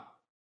a top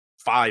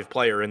 5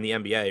 player in the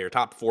NBA or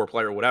top 4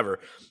 player or whatever,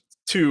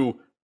 to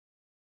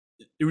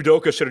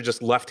Udoka should have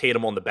just left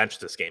Tatum on the bench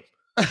this game.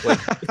 Like,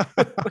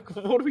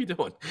 what are we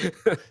doing?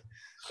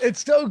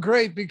 It's so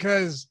great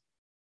because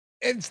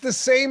it's the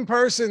same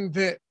person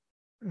that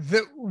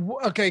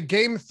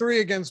game 3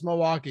 against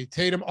Milwaukee,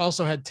 Tatum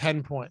also had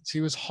 10 points.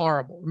 He was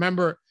horrible.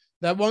 Remember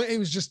that one? He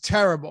was just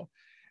terrible.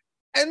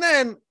 And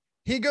then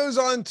he goes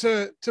on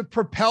to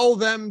propel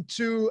them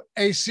to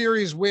a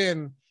series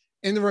win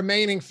in the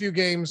remaining few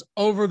games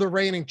over the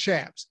reigning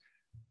champs.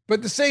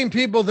 But the same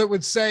people that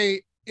would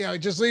say,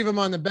 just leave him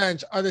on the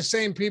bench are the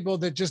same people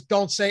that just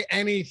don't say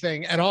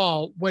anything at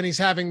all when he's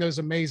having those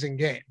amazing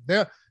games.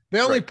 They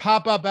only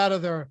pop up out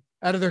of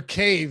their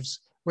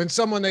caves when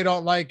someone they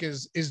don't like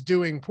is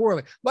doing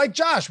poorly. Like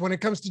Josh, when it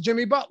comes to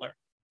Jimmy Butler.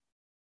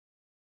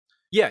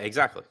 Yeah,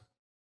 exactly.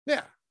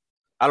 Yeah.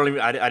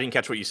 I didn't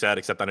catch what you said,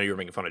 except I know you were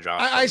making fun of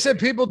Josh. I said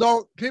people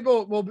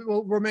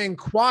will remain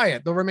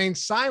quiet. They'll remain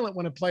silent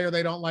when a player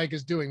they don't like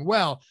is doing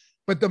well.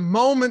 But the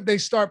moment they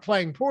start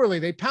playing poorly,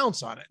 they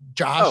pounce on it.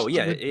 Josh. Oh,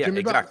 yeah,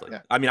 Jimmy exactly. Yeah.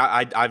 I mean,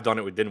 I've done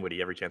it with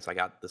Dinwiddie every chance I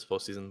got this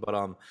postseason.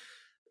 But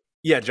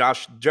yeah,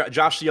 Josh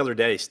the other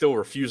day, still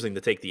refusing to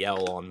take the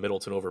L on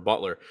Middleton over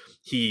Butler.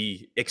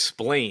 He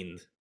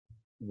explained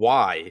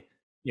why,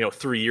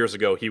 3 years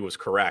ago he was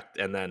correct,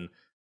 and then,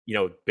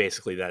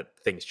 basically that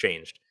things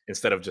changed,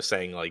 instead of just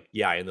saying like,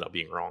 yeah, I ended up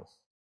being wrong.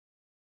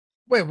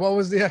 Wait, what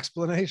was the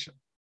explanation?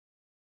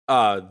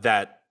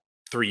 That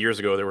 3 years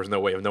ago there was no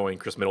way of knowing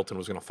Chris Middleton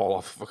was going to fall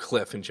off of a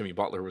cliff and Jimmy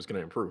Butler was going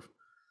to improve.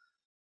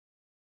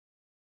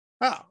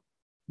 Oh,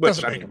 which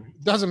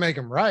doesn't make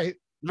him right.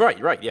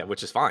 Right, yeah,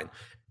 which is fine.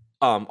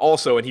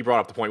 Also, and he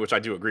brought up the point, which I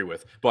do agree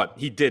with, but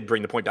he did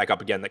bring the point back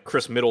up again that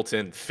Chris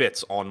Middleton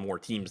fits on more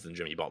teams than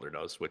Jimmy Butler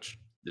does, which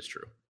is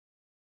true.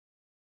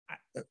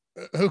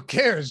 Who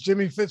cares?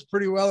 Jimmy fits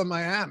pretty well in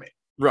Miami.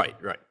 Right.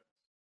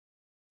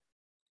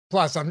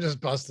 Plus, I'm just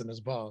busting his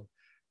balls.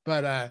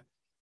 But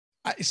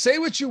say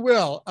what you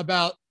will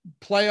about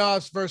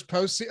playoffs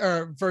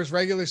versus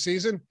regular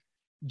season.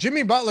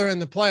 Jimmy Butler in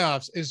the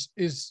playoffs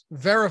is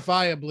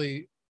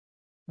verifiably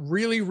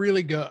really,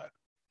 really good.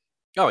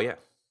 Oh, yeah.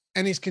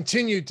 And he's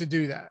continued to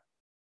do that.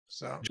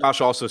 So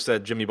Josh also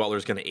said Jimmy Butler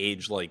is going to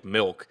age like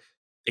milk,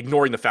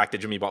 ignoring the fact that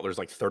Jimmy Butler is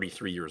like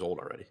 33 years old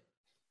already.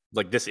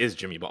 Like, this is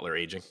Jimmy Butler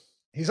aging.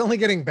 He's only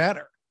getting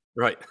better.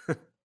 Right.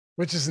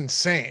 Which is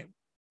insane.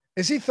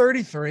 Is he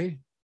 33?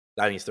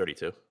 I think he's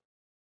 32.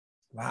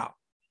 Wow.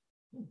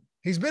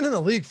 He's been in the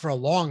league for a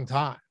long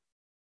time.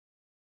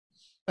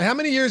 How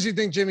many years do you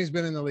think Jimmy's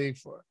been in the league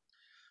for?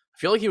 I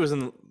feel like he was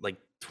in like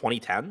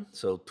 2010,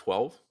 so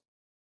 12.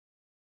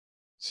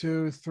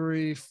 2,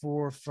 3,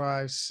 4,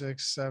 5,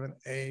 6, 7,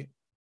 8.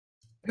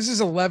 This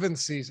is 11th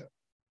season.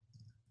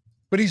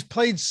 But he's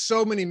played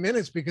so many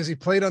minutes because he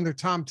played under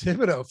Tom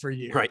Thibodeau for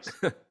years. Right.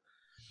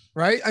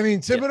 Right? I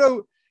mean,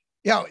 Thibodeau,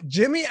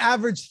 Jimmy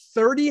averaged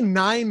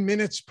 39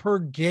 minutes per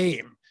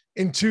game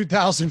in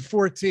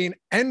 2014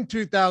 and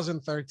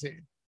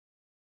 2013.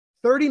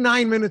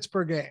 39 minutes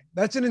per game.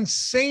 That's an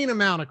insane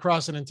amount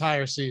across an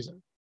entire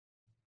season.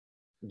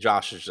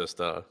 Josh is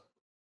just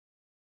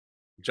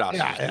Josh.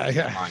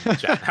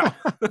 Yeah.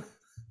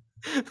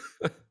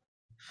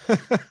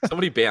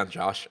 Somebody ban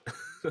Josh.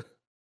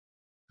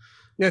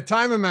 Yeah,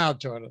 time him out,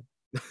 Jordan.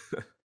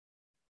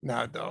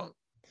 No, don't.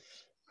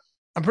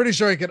 I'm pretty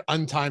sure he could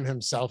untime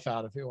himself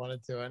out if he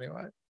wanted to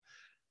anyway.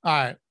 All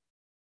right.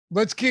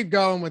 Let's keep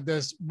going with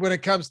this. When it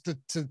comes to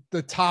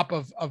the top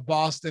of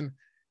Boston,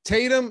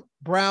 Tatum,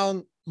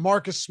 Brown,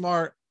 Marcus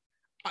Smart.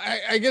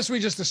 I guess we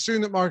just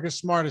assume that Marcus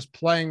Smart is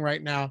playing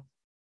right now.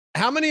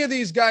 How many of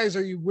these guys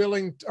are you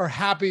willing or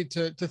happy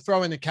to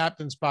throw in the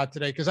captain spot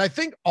today? Because I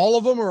think all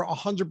of them are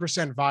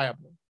 100%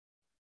 viable.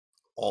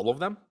 All of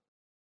them?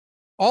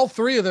 All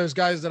three of those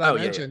guys that I Oh,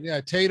 yeah,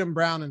 mentioned, Tatum,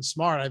 Brown, and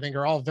Smart, I think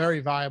are all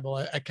very viable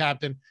at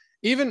captain.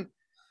 Even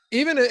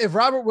if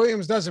Robert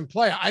Williams doesn't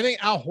play, I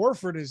think Al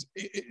Horford is,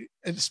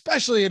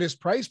 especially at his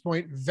price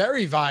point,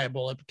 very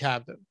viable at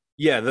captain.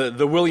 Yeah,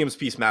 the Williams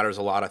piece matters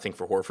a lot, I think,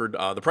 for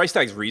Horford. The price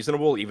tag's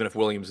reasonable, even if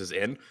Williams is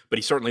in, but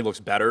he certainly looks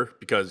better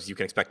because you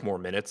can expect more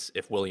minutes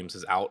if Williams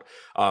is out.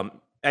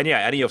 And yeah,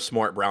 any of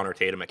Smart, Brown, or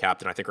Tatum at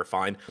captain, I think are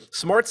fine.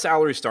 Smart's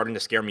salary is starting to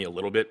scare me a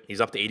little bit.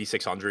 He's up to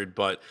 8,600,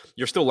 but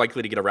you're still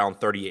likely to get around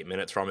 38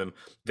 minutes from him.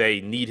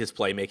 They need his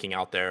playmaking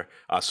out there.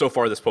 So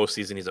far this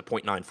postseason, he's at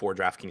 0.94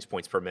 DraftKings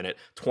points per minute,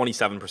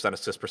 27%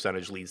 assist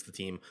percentage leads the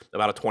team.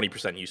 About a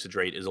 20% usage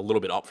rate is a little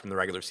bit up from the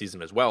regular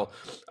season as well.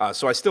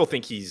 So I still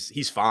think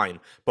he's fine,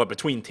 but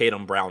between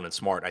Tatum, Brown, and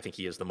Smart, I think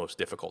he is the most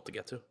difficult to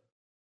get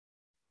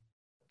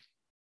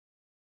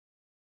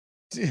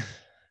to.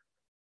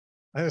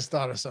 I just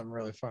thought of something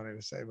really funny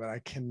to say, but I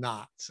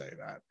cannot say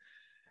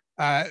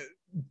that.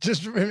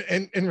 Just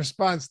in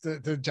response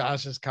to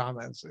Josh's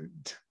comments,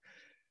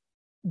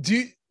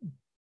 do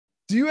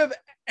you have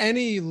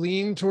any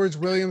lean towards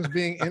Williams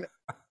being in?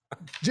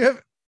 Do you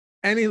have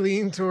any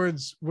lean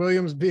towards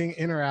Williams being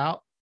in or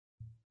out?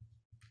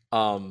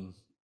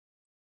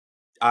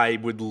 I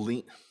would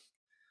lean.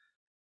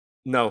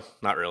 No,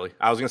 not really.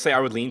 I was gonna say I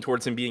would lean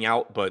towards him being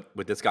out, but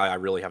with this guy, I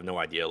really have no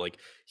idea. Like,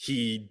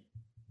 he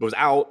was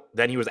out,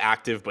 then he was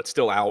active, but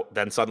still out.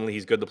 Then suddenly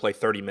he's good to play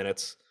 30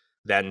 minutes.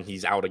 Then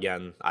he's out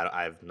again.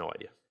 I have no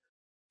idea.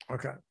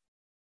 Okay.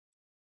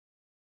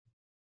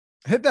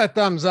 Hit that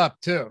thumbs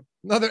up too.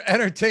 Another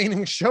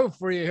entertaining show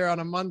for you here on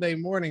a Monday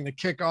morning to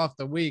kick off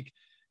the week.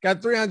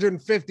 Got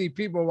 350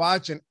 people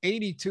watching,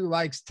 82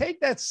 likes.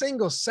 Take that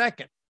single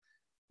second.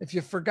 If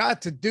you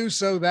forgot to do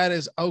so, that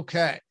is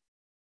okay.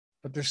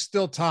 But there's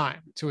still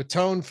time to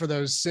atone for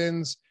those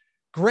sins.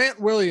 Grant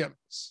Williams.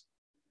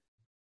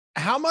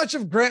 How much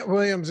of Grant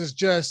Williams is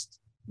just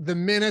the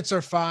minutes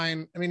are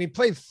fine? I mean, he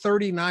played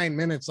 39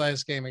 minutes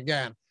last game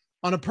again.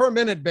 On a per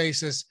minute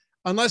basis,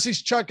 unless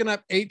he's chucking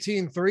up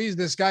 18 threes,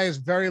 this guy is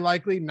very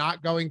likely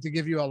not going to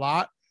give you a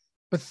lot.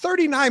 But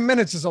 39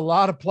 minutes is a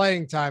lot of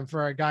playing time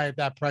for a guy at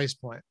that price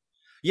point.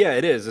 Yeah,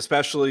 it is,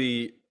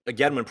 especially,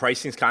 again, when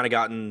pricing's kind of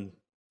gotten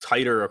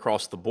tighter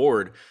across the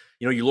board.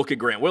 You know, you look at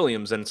Grant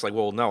Williams and it's like,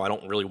 well, no, I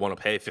don't really want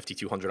to pay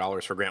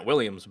 $5,200 for Grant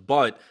Williams,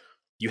 but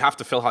you have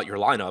to fill out your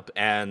lineup,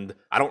 and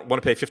I don't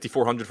want to pay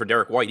 $5,400 for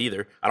Derek White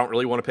either. I don't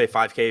really want to pay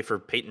 $5K for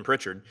Peyton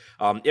Pritchard.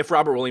 If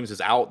Robert Williams is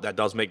out, that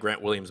does make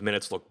Grant Williams'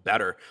 minutes look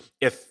better.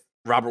 If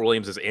Robert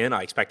Williams is in,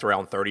 I expect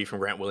around 30 from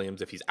Grant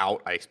Williams. If he's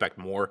out, I expect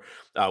more.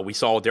 We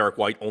saw Derek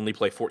White only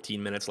play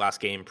 14 minutes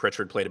last game.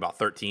 Pritchard played about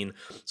 13.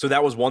 So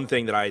that was one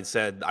thing that I had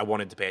said I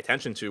wanted to pay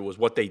attention to, was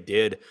what they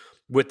did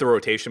with the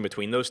rotation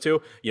between those two.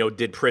 You know,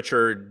 did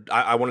Pritchard,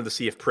 I wanted to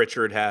see if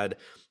Pritchard had,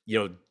 you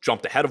know,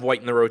 jumped ahead of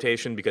White in the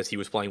rotation because he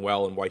was playing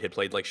well and White had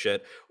played like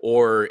shit,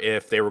 or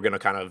if they were going to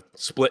kind of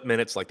split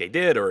minutes like they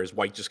did, or is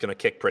White just going to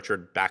kick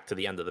Pritchard back to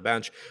the end of the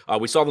bench?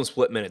 We saw them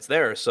split minutes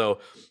there. So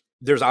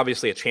there's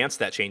obviously a chance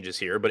that changes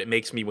here, but it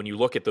makes me, when you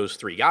look at those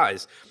three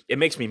guys, it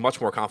makes me much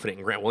more confident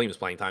in Grant Williams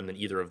playing time than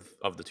either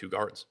of the two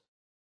guards,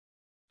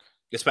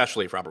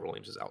 especially if Robert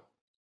Williams is out.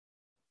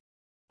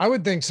 I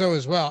would think so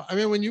as well. I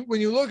mean,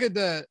 when you look at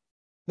the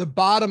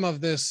bottom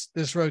of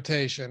this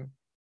rotation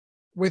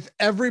with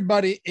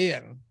everybody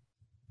in,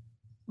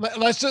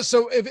 let's just,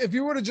 so if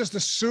you were to just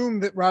assume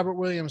that Robert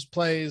Williams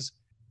plays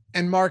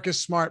and Marcus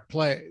Smart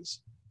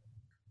plays,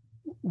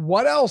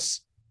 what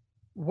else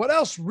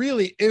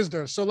really is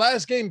there? So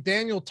last game,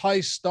 Daniel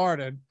Tice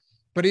started,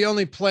 but he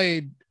only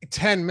played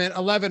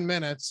 11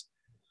 minutes.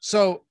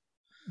 So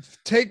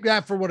take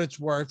that for what it's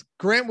worth.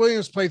 Grant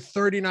Williams played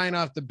 39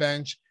 off the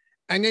bench.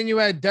 And then you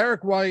had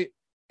Derek White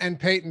and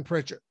Peyton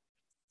Pritchard.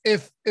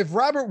 If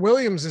Robert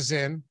Williams is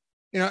in,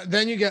 you know,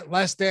 then you get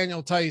less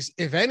Daniel Tice,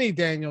 if any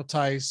Daniel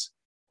Tice.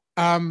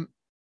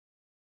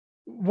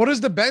 What does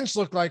the bench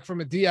look like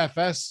from a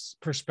DFS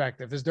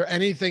perspective? Is there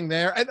anything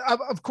there? And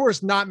of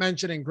course, not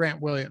mentioning Grant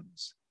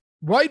Williams.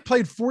 White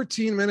played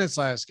 14 minutes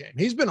last game.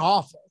 He's been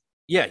awful.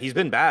 Yeah, he's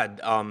been bad.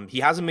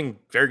 He hasn't been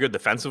very good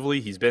defensively.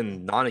 He's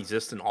been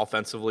non-existent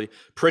offensively.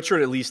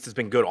 Pritchard at least has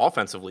been good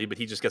offensively, but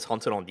he just gets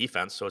hunted on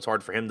defense. So it's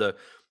hard for him to,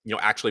 you know,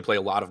 actually play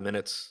a lot of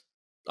minutes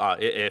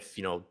if,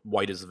 you know,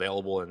 White is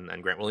available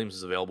and Grant Williams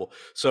is available.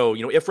 So,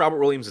 you know, if Robert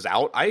Williams is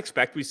out, I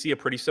expect we see a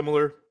pretty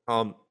similar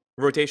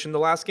rotation to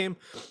last game.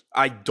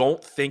 I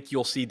don't think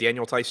you'll see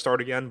Daniel Tice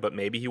start again, but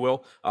maybe he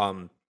will.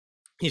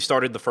 He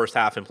started the first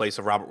half in place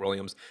of Robert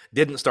Williams,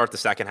 didn't start the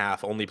second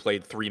half, only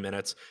played 3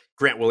 minutes.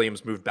 Grant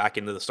Williams moved back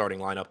into the starting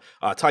lineup.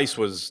 Tice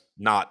was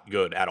not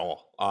good at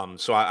all.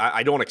 So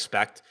I don't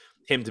expect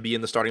him to be in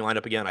the starting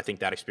lineup again. I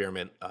think that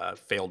experiment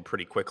failed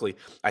pretty quickly.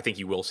 I think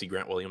you will see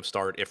Grant Williams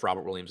start if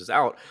Robert Williams is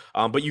out.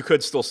 But you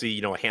could still see,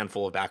 you know, a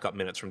handful of backup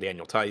minutes from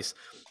Daniel Tice.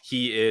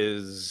 He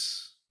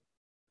is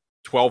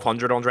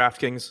 1,200 on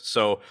DraftKings.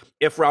 So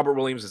if Robert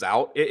Williams is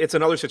out, it's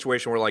another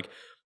situation where, like,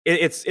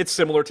 it's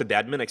similar to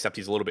Dedmon, except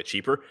he's a little bit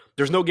cheaper.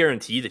 There's no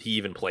guarantee that he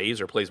even plays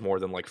or plays more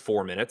than like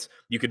 4 minutes.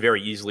 You could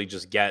very easily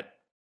just get,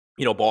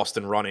 you know,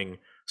 Boston running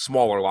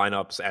smaller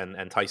lineups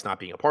and Tice not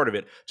being a part of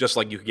it, just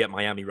like you could get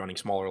Miami running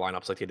smaller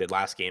lineups like they did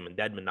last game and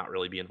Dedmon not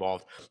really be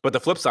involved. But the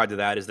flip side to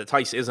that is that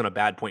Tice isn't a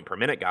bad point per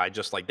minute guy,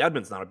 just like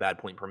Dedmon's not a bad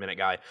point per minute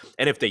guy.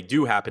 And if they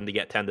do happen to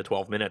get 10 to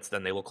 12 minutes,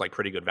 then they look like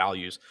pretty good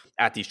values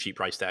at these cheap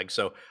price tags.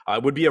 So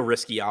it would be a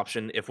risky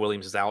option if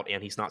Williams is out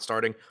and he's not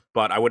starting,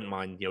 but I wouldn't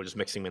mind, just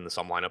mixing him into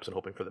some lineups and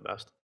hoping for the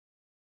best.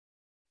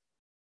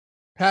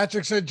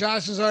 Patrick said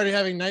Josh is already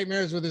having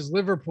nightmares with his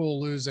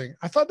Liverpool losing.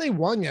 I thought they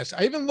won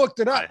yesterday. I even looked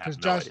it up because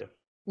Josh,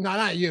 no,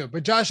 not you,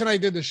 but Josh and I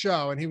did the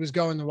show and he was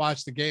going to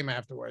watch the game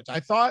afterwards.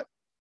 I thought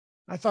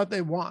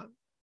they won.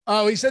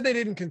 Oh, he said they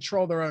didn't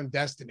control their own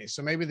destiny.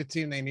 So maybe the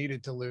team they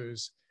needed to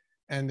lose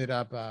ended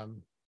up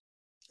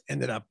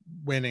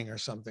winning or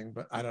something,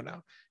 but I don't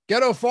know.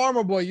 Ghetto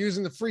Farmer Boy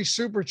using the free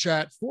super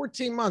chat,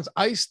 14 months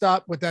iced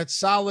up with that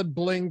solid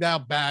blinged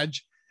out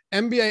badge.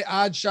 NBA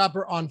Odd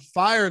Shopper on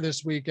fire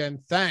this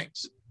weekend.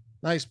 Thanks.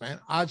 Nice, man.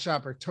 Odd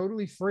Shopper,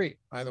 totally free,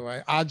 by the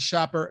way.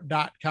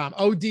 Oddshopper.com.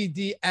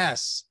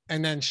 ODDS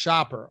and then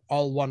shopper,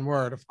 all one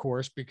word, of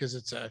course, because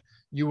it's a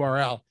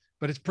URL,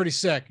 but it's pretty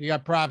sick. You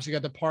got props, you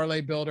got the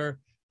parlay builder,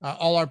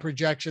 all our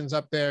projections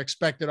up there,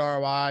 expected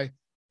ROI,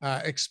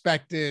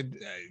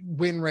 expected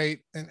win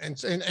rate.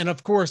 And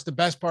of course, the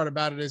best part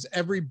about it is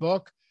every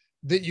book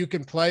that you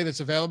can play that's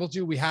available to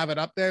you, we have it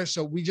up there.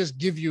 So we just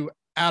give you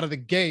out of the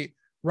gate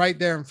right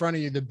there in front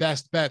of you the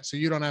best bet, so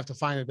you don't have to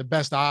find it, the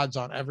best odds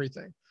on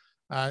everything.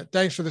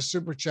 Thanks for the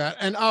super chat.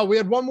 And we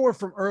had one more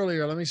from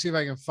earlier. Let me see if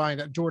I can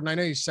find it. Jordan, I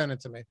know you sent it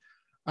to me.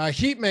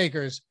 Heat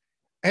Makers.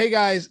 Hey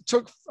guys,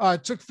 took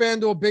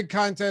FanDuel big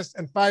contest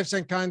and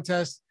 5-cent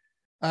contest,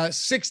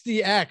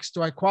 60x.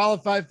 Do I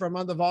qualify for a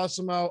month of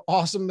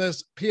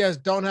awesomeness? P.S.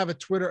 Don't have a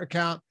Twitter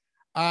account.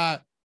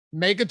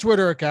 Make a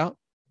Twitter account.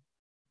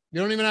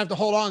 You don't even have to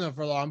hold on to it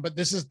for long, but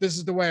this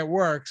is the way it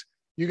works.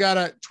 You got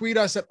to tweet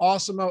us at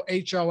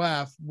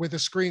AwesomeHof with a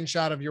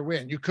screenshot of your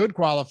win. You could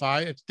qualify.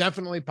 It's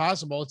definitely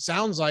possible. It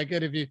sounds like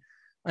it.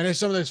 I know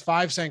some of those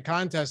 5-cent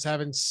contests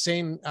have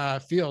insane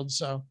fields.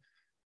 So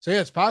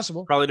yeah, it's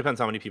possible. Probably depends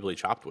how many people he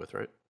chopped with,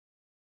 right?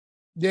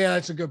 Yeah,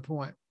 that's a good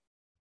point.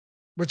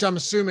 Which I'm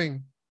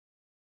assuming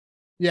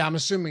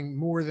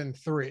more than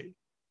 3.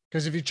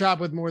 Because if you chop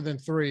with more than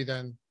 3,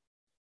 then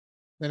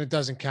it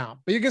doesn't count.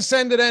 But you can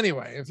send it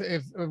anyway.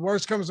 If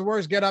worst comes to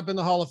worst, get up in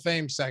the Hall of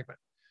Fame segment.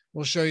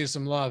 We'll show you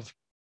some love.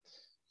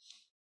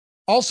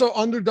 Also,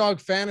 Underdog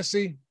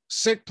Fantasy,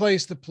 sick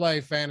place to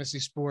play fantasy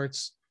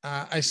sports.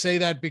 I say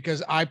that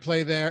because I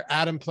play there.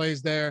 Adam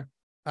plays there.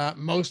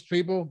 Most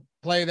people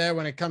play there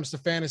when it comes to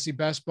fantasy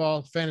best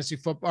ball, fantasy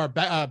football,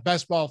 or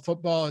best ball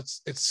football.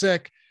 It's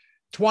sick.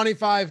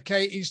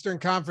 25K Eastern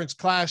Conference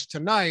clash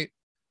tonight.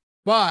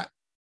 But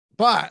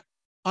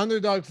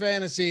Underdog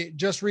Fantasy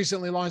just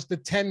recently launched the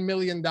 $10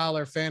 million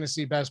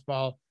fantasy best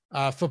ball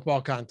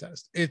football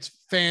contest. It's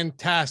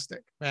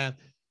fantastic, man.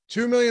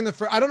 2 million the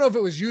first. I don't know if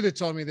it was you that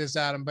told me this,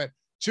 Adam, but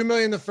 2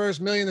 million the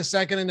first, $1 million the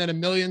second, and then $1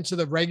 million to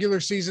the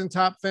regular season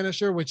top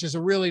finisher, which is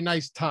a really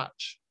nice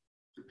touch.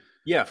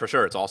 Yeah, for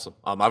sure. It's awesome.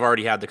 I've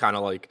already had to kind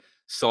of like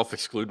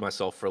self-exclude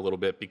myself for a little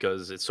bit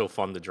because it's so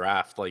fun to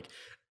draft. Like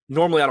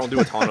normally I don't do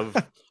a ton of,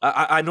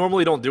 I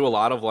normally don't do a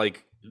lot of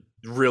like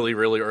really,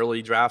 really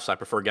early drafts. I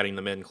prefer getting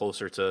them in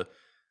closer to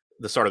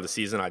the start of the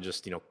season. I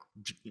just,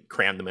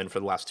 crammed them in for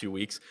the last 2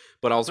 weeks,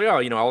 but I was like,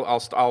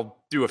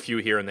 I'll do a few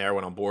here and there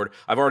when I'm bored.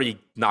 I've already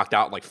knocked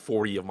out like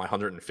 40 of my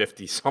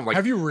 150. So I'm like,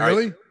 have you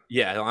really? Right,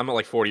 yeah, I'm at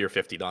like 40 or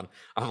 50 done.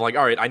 I'm like,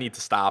 all right, I need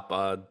to stop,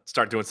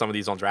 start doing some of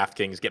these on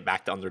DraftKings, get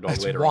back to Underdog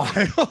later on,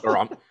 or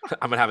I'm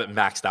going to have it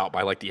maxed out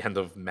by like the end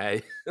of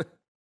May.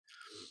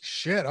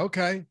 Shit.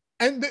 Okay.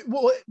 And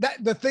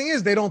the thing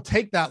is, they don't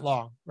take that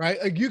long,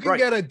 right? Like you can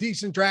get a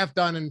decent draft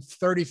done in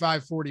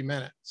 35, 40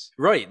 minutes.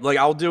 Right. Like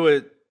I'll do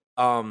it.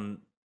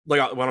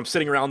 Like when I'm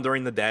sitting around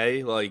during the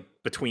day, like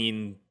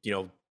between,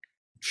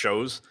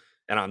 shows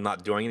and I'm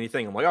not doing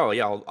anything, I'm like, oh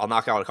yeah, I'll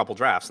knock out a couple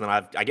drafts. And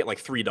then I get like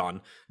 3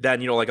 done.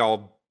 Then,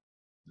 I'll,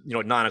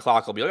 at 9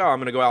 o'clock, I'll be like, oh, I'm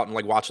going to go out and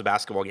like watch the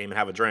basketball game and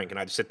have a drink. And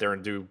I just sit there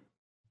and do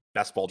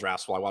best ball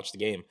drafts while I watch the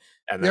game.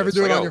 And then you ever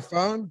do it on your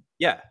phone?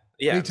 Yeah.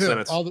 Yeah. Me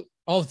too.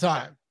 All the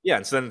time. Yeah.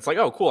 And so then it's like,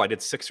 oh, cool. I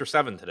did 6 or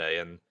 7 today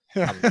and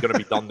I'm going to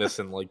be done this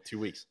in like 2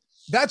 weeks.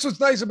 That's what's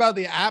nice about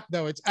the app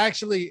though. It's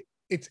actually,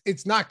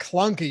 it's not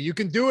clunky. You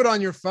can do it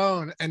on your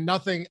phone and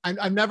nothing.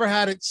 I've never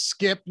had it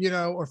skip,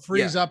 or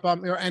freeze up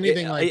on me or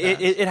anything like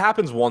that. It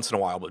happens once in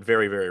a while, but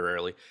very, very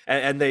rarely.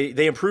 And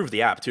they improved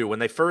the app too. When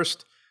they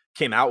first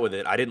came out with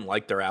it, I didn't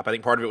like their app. I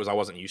think part of it was I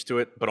wasn't used to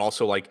it, but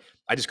also like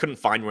I just couldn't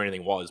find where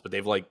anything was. But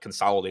they've like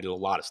consolidated a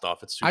lot of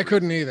stuff. It's I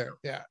couldn't either.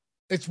 Yeah.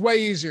 It's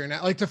way easier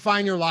now. Like to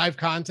find your live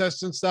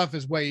contests and stuff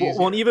is way easier.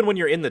 Well, and even when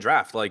you're in the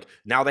draft, like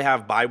now they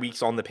have bye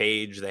weeks on the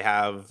page. They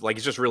have like,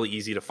 it's just really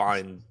easy to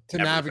find to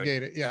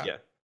navigate it.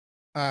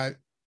 Yeah.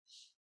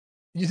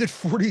 You did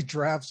 40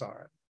 drafts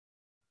already.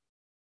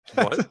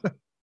 What?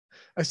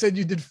 I said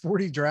you did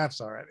 40 drafts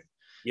already.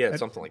 Yeah,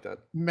 something like that.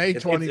 May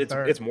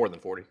 23rd. It's more than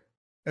 40.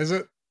 Is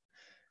it?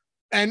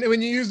 And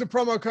when you use the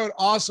promo code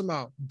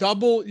AWESEMO,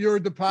 double your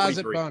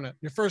deposit 23. bonus,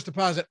 your first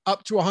deposit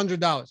up to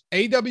 $100.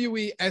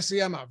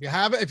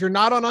 AWESEMO. If you're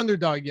not on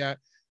Underdog yet,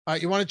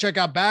 you want to check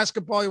out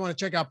basketball, you want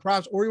to check out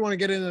props, or you want to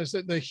get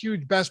into the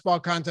huge best ball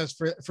contest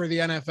for the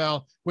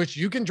NFL, which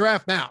you can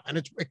draft now. And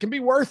it can be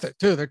worth it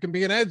too. There can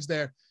be an edge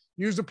there.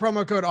 Use the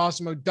promo code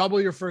AWESEMO,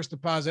 double your first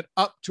deposit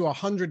up to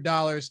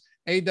 $100.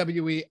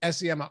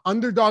 AWESEMO.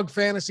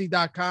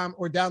 Underdogfantasy.com,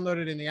 or download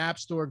it in the App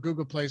Store,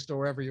 Google Play Store,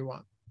 wherever you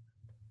want.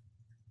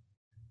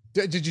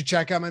 Did you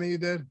check how many you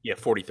did? Yeah,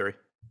 43.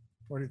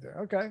 43.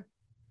 Okay.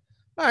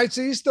 All right.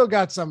 So you still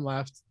got some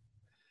left.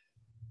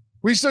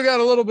 We still got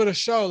a little bit of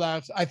show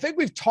left. I think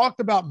we've talked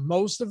about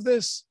most of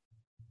this.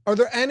 Are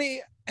there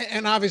any,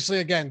 and obviously,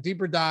 again,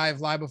 deeper dive,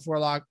 live before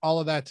lock,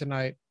 all of that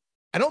tonight.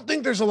 I don't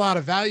think there's a lot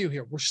of value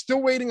here. We're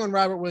still waiting on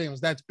Robert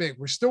Williams. That's big.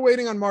 We're still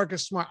waiting on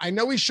Marcus Smart. I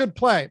know he should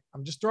play.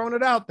 I'm just throwing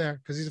it out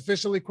there because he's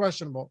officially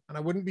questionable. And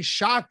I wouldn't be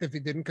shocked if he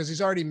didn't, because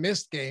he's already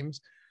missed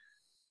games.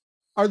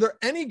 Are there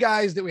any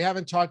guys that we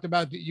haven't talked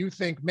about that you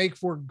think make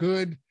for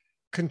good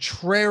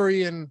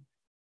contrarian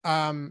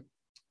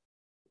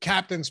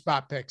captain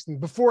spot picks?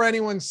 And before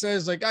anyone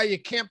says like, oh, you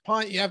can't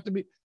punt, you have to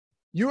be,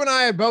 you and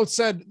I both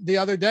said the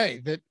other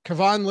day that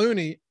Kevon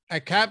Looney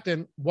at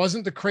captain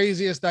wasn't the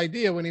craziest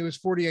idea when he was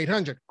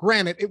 4,800.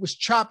 Granted, it was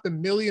chopped a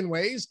million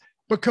ways,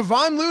 but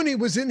Kevon Looney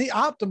was he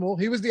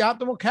was the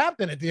optimal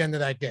captain at the end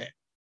of that game.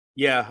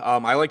 Yeah.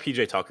 I like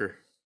PJ Tucker.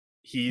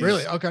 He's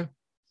really okay.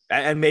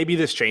 And maybe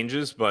this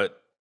changes, but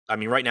I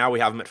mean, right now we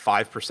have him at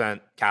 5%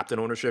 captain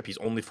ownership. He's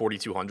only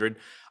 4,200.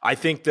 I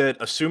think that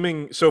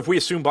if we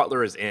assume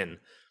Butler is in,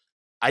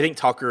 I think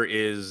Tucker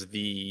is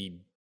the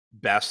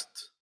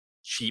best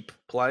cheap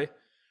play,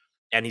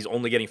 and he's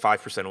only getting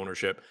 5%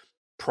 ownership.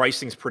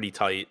 Pricing's pretty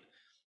tight.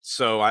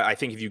 So I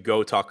think if you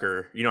go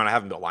Tucker, and I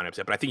haven't built lineups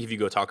yet, but I think if you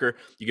go Tucker,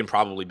 you can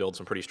probably build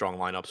some pretty strong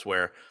lineups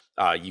where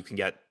you can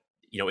get,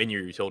 in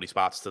your utility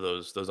spots to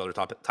those other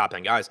top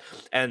end guys.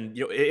 And,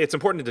 it's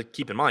important to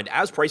keep in mind,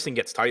 as pricing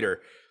gets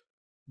tighter,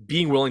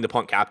 being willing to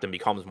punt captain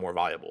becomes more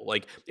viable.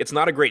 Like, it's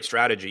not a great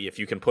strategy if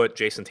you can put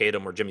Jason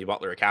Tatum or Jimmy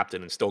Butler a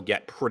captain and still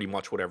get pretty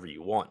much whatever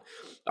you want.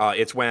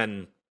 It's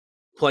when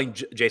playing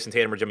Jason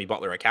Tatum or Jimmy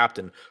Butler a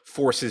captain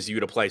forces you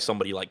to play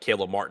somebody like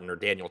Caleb Martin or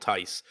Daniel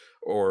Tice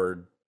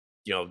or,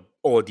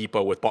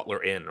 Oladipo with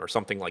Butler in or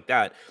something like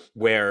that,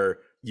 where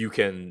you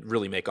can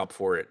really make up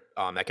for it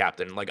at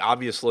captain. Like,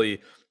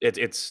 obviously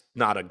it's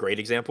not a great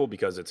example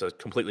because it's a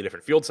completely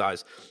different field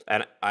size.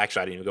 And I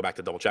didn't even go back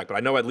to double check, but I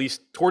know at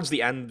least towards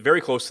the end,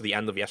 very close to the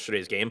end of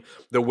yesterday's game,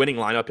 the winning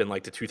lineup in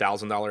like the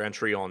 $2,000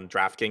 entry on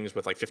DraftKings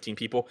with like 15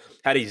 people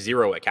had a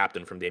 0 at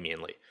captain from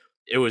Damian Lee.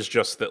 It was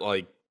just that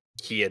like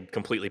he had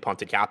completely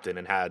punted captain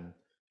and had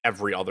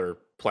every other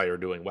player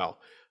doing well.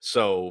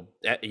 So,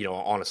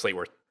 on a slate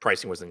where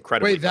pricing was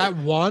incredibly Wait, that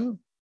won?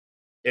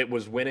 It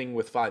was winning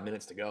with 5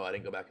 minutes to go. I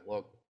didn't go back and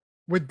look.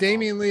 With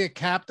Damian Lee at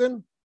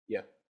captain?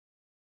 Yeah.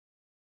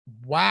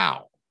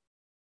 Wow.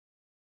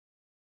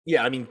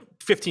 Yeah,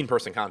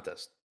 15-person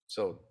contest.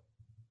 So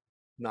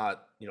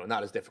not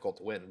as difficult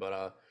to win,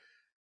 but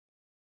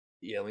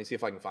let me see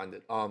if I can find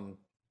it. I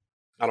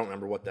don't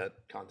remember what that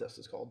contest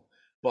is called.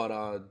 But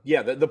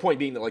the point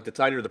being that like the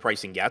tighter the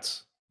pricing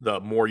gets, the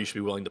more you should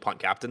be willing to punt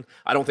captain.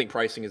 I don't think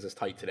pricing is as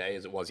tight today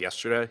as it was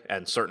yesterday.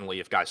 And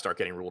certainly if guys start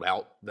getting ruled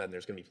out, then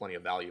there's going to be plenty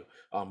of value.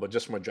 But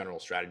just from a general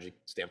strategy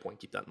standpoint,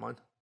 keep that in mind.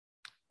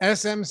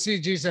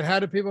 SMCG said, how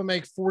do people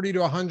make 40 to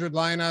 100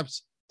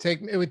 lineups?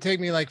 It would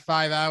take me like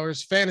 5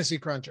 hours. Fantasy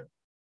Cruncher.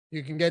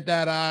 You can get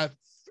that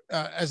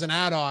as an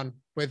add-on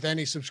with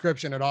any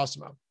subscription at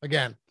Awesemo.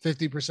 Again,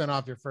 50%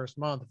 off your first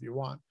month if you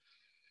want.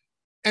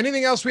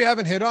 Anything else we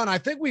haven't hit on? I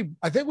think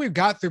we've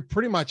got through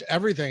pretty much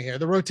everything here.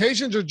 The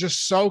rotations are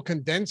just so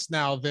condensed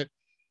now that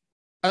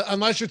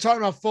unless you're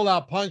talking about full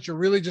out punch, you're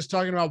really just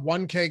talking about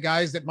 1K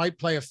guys that might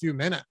play a few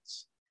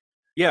minutes.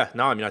 Yeah,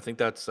 no, I think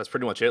that's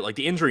pretty much it. Like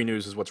the injury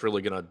news is what's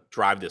really going to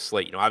drive this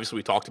slate. Obviously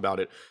we talked about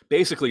it,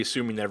 basically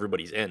assuming that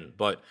everybody's in,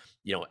 but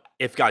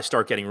if guys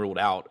start getting ruled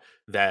out,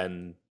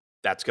 then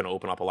that's going to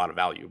open up a lot of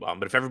value.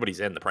 But if everybody's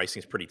in, the pricing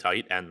is pretty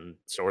tight, and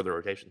so are the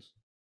rotations.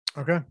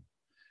 Okay.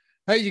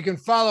 Hey, you can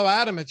follow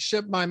Adam at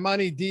Ship My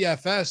Money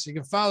DFS. You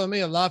can follow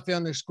me at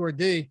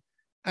Lafayette_D.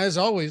 As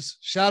always,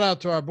 shout out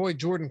to our boy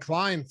Jordan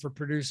Klein for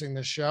producing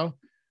this show.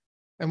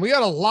 And we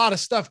got a lot of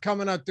stuff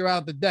coming up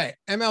throughout the day.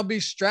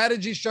 MLB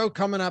Strategy Show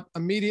coming up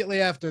immediately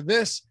after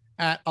this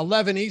at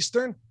 11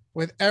 Eastern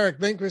with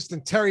Eric Lindquist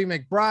and Terry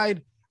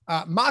McBride.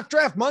 Mock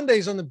Draft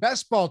Mondays on the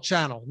Best Ball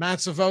channel. Matt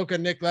Savoca,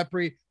 Nick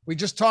Lepre. We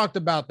just talked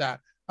about that.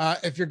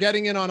 If you're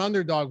getting in on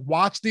Underdog,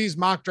 watch these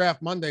Mock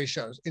Draft Monday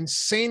shows.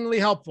 Insanely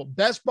helpful.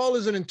 Best Ball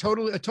is a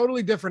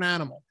totally different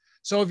animal.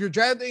 So if you're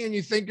drafting and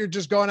you think you're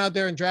just going out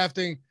there and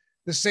drafting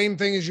the same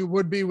thing as you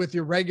would be with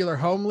your regular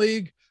home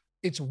league,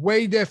 it's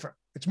way different.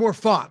 It's more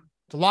fun.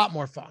 It's a lot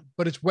more fun,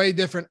 but it's way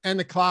different, and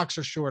the clocks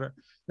are shorter.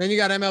 Then you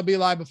got MLB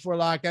Live Before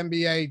Lock,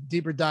 NBA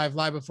Deeper Dive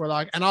Live Before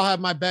Lock, and I'll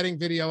have my betting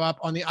video up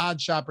on the Odd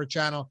Shopper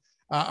channel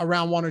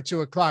around 1 or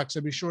 2 o'clock.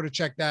 So be sure to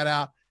check that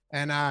out.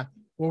 And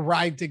we'll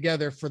ride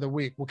together for the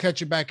week. We'll catch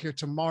you back here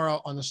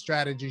tomorrow on the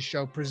Strategy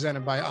Show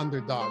presented by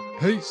Underdog.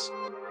 Peace.